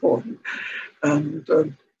you're reporting. And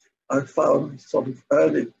I found sort of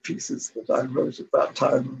early pieces that I wrote at that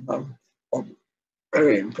time on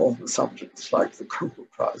very important subjects like the Cooper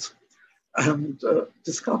Prize, and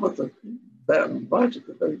discovered that then, right at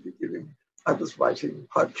the very beginning, I was writing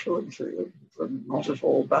quite fluently and not at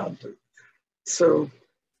all badly. So,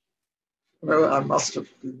 you know, I must have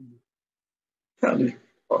been fairly,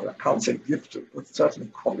 well, I can't say gifted, but certainly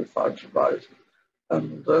qualified to write.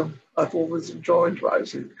 And I've always enjoyed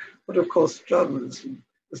writing. But of course, journalism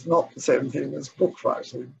is not the same thing as book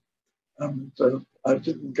writing. And I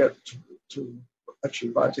didn't get to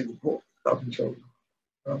actually writing a book up until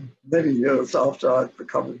many years after I'd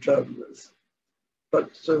become a journalist.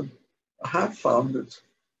 But I have found it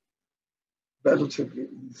relatively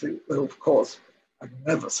easy, though of course I'm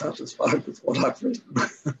never satisfied with what I've written.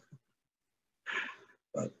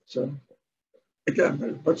 But again,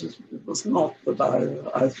 it was not that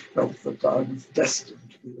I felt that I was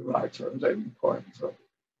destined to be a writer at any point. It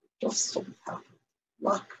just sort of happened.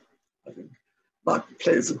 Luck, I think. Luck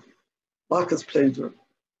has played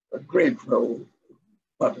a great role,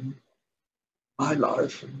 but in my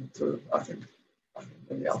life, and I think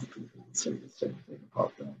many other people would say the same thing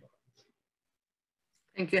about their lives.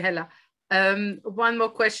 Thank you, Hella. One more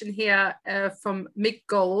question here from Mick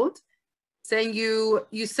Gold, saying you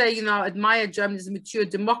say you now admire Germany as a mature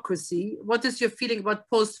democracy. What is your feeling about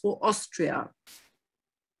post-war Austria?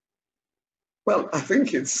 Well, I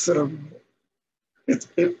think it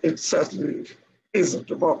certainly is a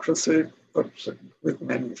democracy, but with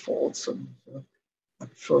many faults. And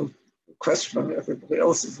I'm sure the question everybody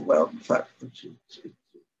else is aware of the fact that it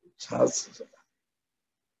has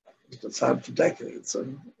had for decades a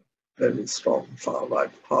very strong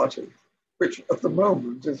far-right party, which at the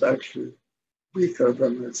moment is actually weaker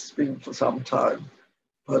than it's been for some time,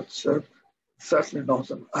 but certainly not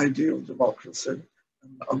an ideal democracy.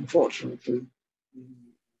 And unfortunately,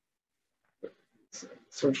 the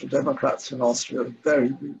Social Democrats in Austria are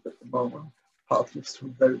very weak at the moment, partly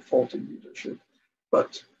through very faulty leadership.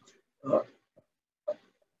 But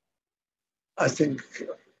I think,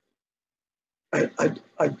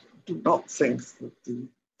 I do not think that the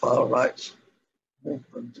far-right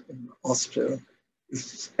movement in Austria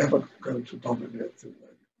is ever going to dominate the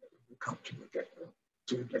country again,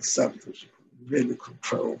 to an extent that it can really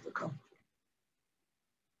control the country.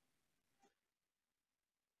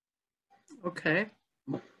 Okay.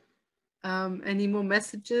 Any more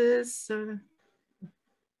messages?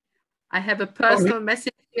 I have a personal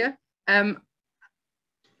message here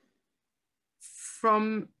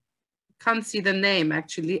from, can't see the name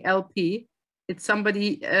actually, LP. It's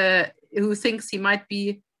somebody who thinks he might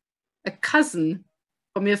be a cousin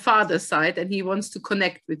from your father's side and he wants to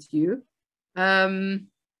connect with you.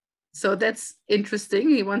 So that's interesting.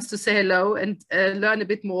 He wants to say hello and learn a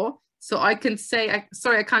bit more. So I can say,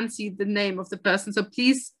 sorry, I can't see the name of the person. So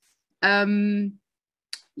please,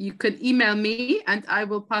 you can email me and I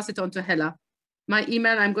will pass it on to Hella. My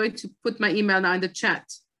email, I'm going to put my email now in the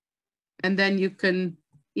chat and then you can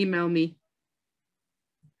email me.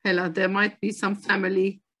 Hella, there might be some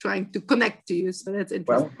family trying to connect to you, so that's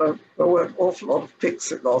interesting. Well, there were an awful lot of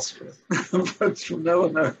pigs in Austria, but you never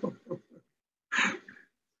know.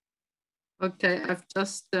 Okay, I've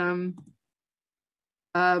just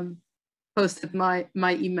posted my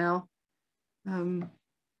email.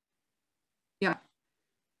 Yeah.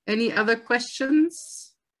 Any other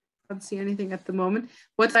questions? I can't see anything at the moment.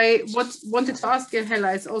 What I wanted to ask you,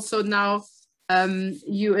 Hella, is also now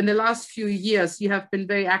you, in the last few years, you have been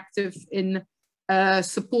very active in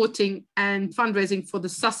supporting and fundraising for the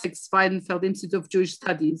Sussex Weidenfeld Institute of Jewish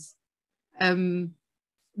Studies.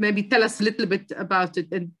 Maybe tell us a little bit about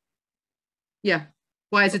it and yeah,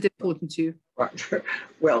 why is it important to you? Right.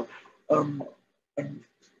 Well,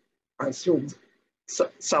 I assume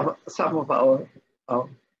some of our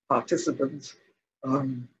participants are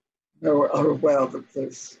aware that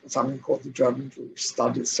there's something called the German Jewish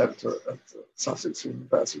Studies Center at Sussex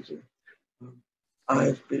University.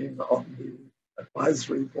 I've been on the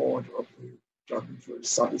advisory board of the German Jewish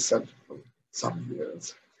Studies Center for some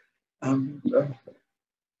years. And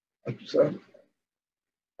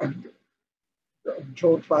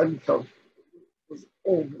George Weidenfeld was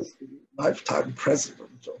almost the lifetime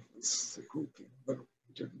president of this grouping, but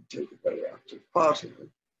he didn't take a very active part in it.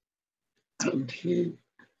 And he,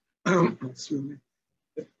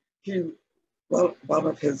 well, one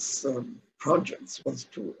of his projects was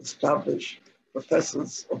to establish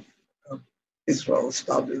professors of Israel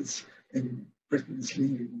studies in Britain's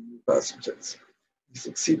leading universities. He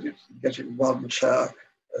succeeded in getting one chair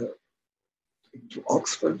into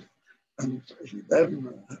Oxford, and he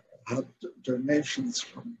then had donations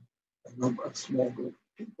from a number of small group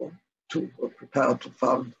of people who were prepared to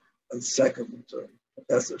fund a second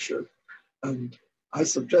professorship. And I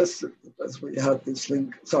suggested that as we had this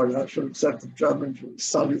link, sorry, I should have said the German Jewish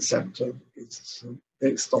Studies Center is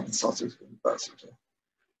based on Sussex University.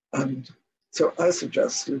 And so I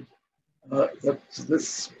suggested that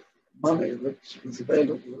this money that was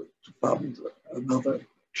available to fund another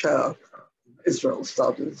chair in Israel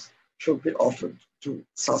Studies should be offered to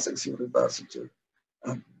Sussex University.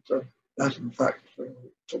 And that, in fact,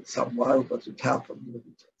 took some while, but it happened.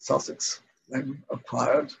 And Sussex then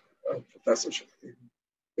acquired professorship in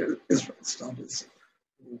Israel Studies,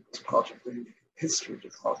 who was part of the history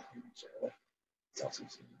department of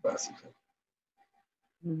Sussex University.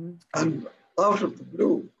 Mm-hmm. And out of the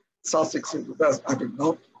blue, Sussex University, I mean,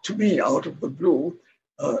 not to me, out of the blue,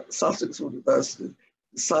 Sussex University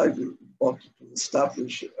decided it wanted to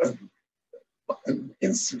establish an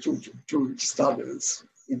institute of Jewish studies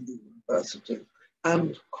in the university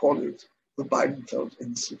and call it the Weinfeld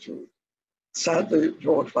Institute. Sadly,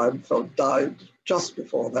 George Weinfeld died just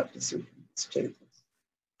before that decision was taken.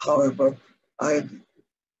 However, I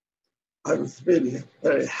was really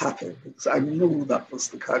very happy because I knew that was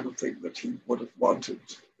the kind of thing that he would have wanted.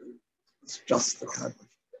 It was just the kind of,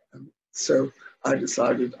 and so I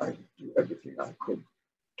decided I would do everything I could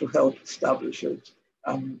to help establish it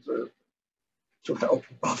and to help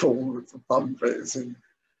above all with the fundraising.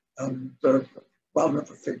 And one of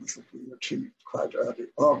the things that we achieved quite early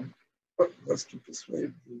on was to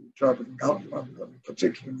persuade the German government, and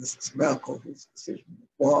particularly Mrs. Merkel, whose decision it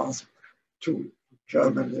was, to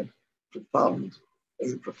Germany to fund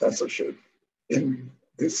a professorship in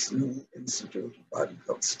this new Institute of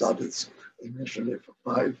Weinfeld Studies, initially for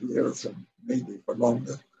 5 years and maybe for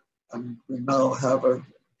longer. And we now have a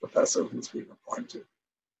professor who's been appointed.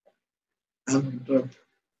 And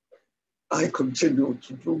I continue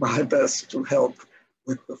to do my best to help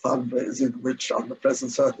with the fundraising, which under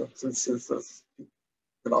present circumstances, as you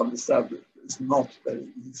can understand, is not very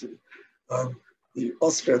easy. The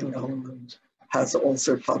Austrian government has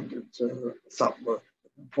also funded some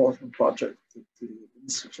important project that the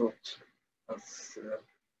Institute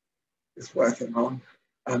is working on,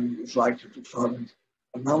 and is likely to fund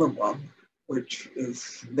another one, which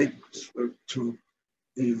is linked to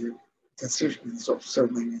the decisions of so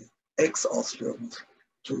many ex-Austrians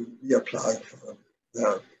to reapply for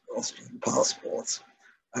their Austrian passports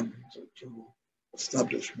and to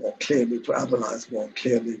establish more clearly, to analyze more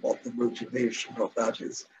clearly what the motivation of that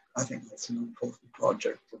is. I think that's an important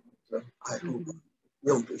project, and I hope it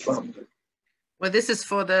will be funded. Well, this is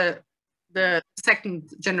for the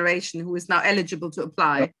second generation who is now eligible to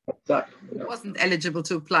apply. Exactly. Who wasn't eligible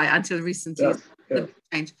to apply until recently. Yes, yes.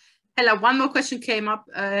 Change. Hella, one more question came up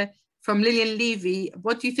from Lillian Levy.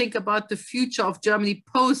 What do you think about the future of Germany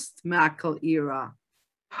post-Merkel era?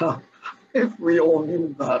 If we all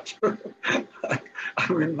knew that.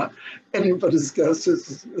 I mean, anybody's guess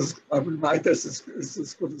is I mean, my guess is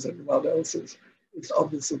as good as anyone else's. It's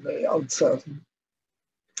obviously very uncertain.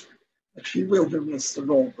 But she will be missed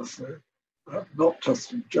enormously, not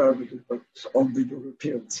just in Germany, but on the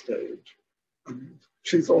European stage. And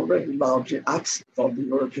she's already largely absent on the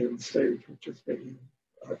European stage, which is very,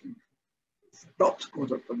 I think, not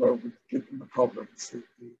good at the moment, given the problems that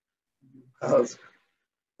the EU has.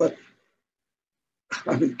 But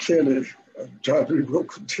I mean, clearly, Germany will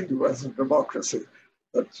continue as a democracy,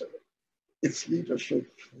 but its leadership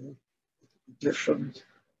will be different,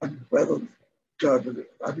 and whether Germany,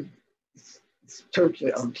 I mean, it's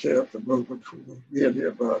totally unclear at the moment who will really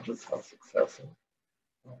emerge as her successor.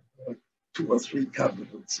 2 or 3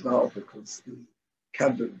 candidates now, because the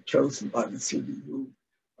candidate chosen by the CDU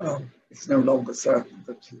it's no longer certain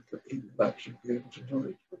that he will actually be able to do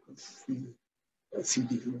it, because the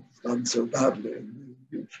CDU has done so badly in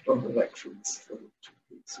the regional elections 2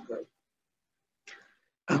 weeks ago.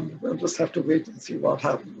 And we'll just have to wait and see what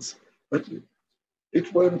happens. But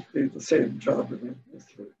it won't be the same Germany.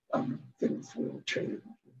 Things will change.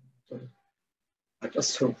 And, I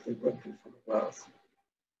just hope they won't be for the worse.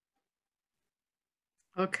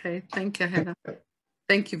 Okay, thank you, Hella.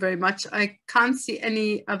 Thank you very much. I can't see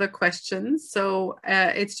any other questions, so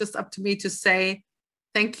it's just up to me to say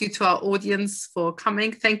thank you to our audience for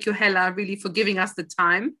coming. Thank you, Hella, really for giving us the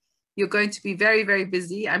time. You're going to be very, very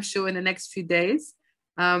busy, I'm sure, in the next few days.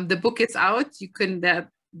 The book is out. You can,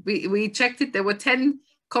 we checked it. There were 10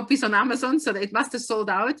 copies on Amazon, so it must have sold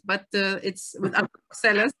out, but it's with other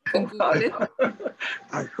sellers. You can Google it.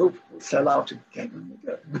 I hope it will sell out again and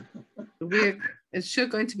again. It's sure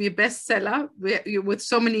going to be a bestseller. With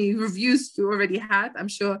so many reviews you already had, I'm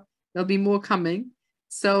sure there'll be more coming.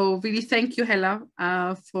 So really thank you, Hella,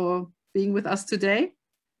 for being with us today.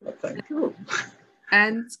 Well, thank you.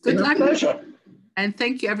 And good luck. Pleasure. And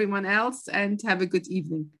thank you everyone else, and have a good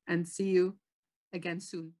evening, and see you again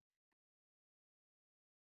soon.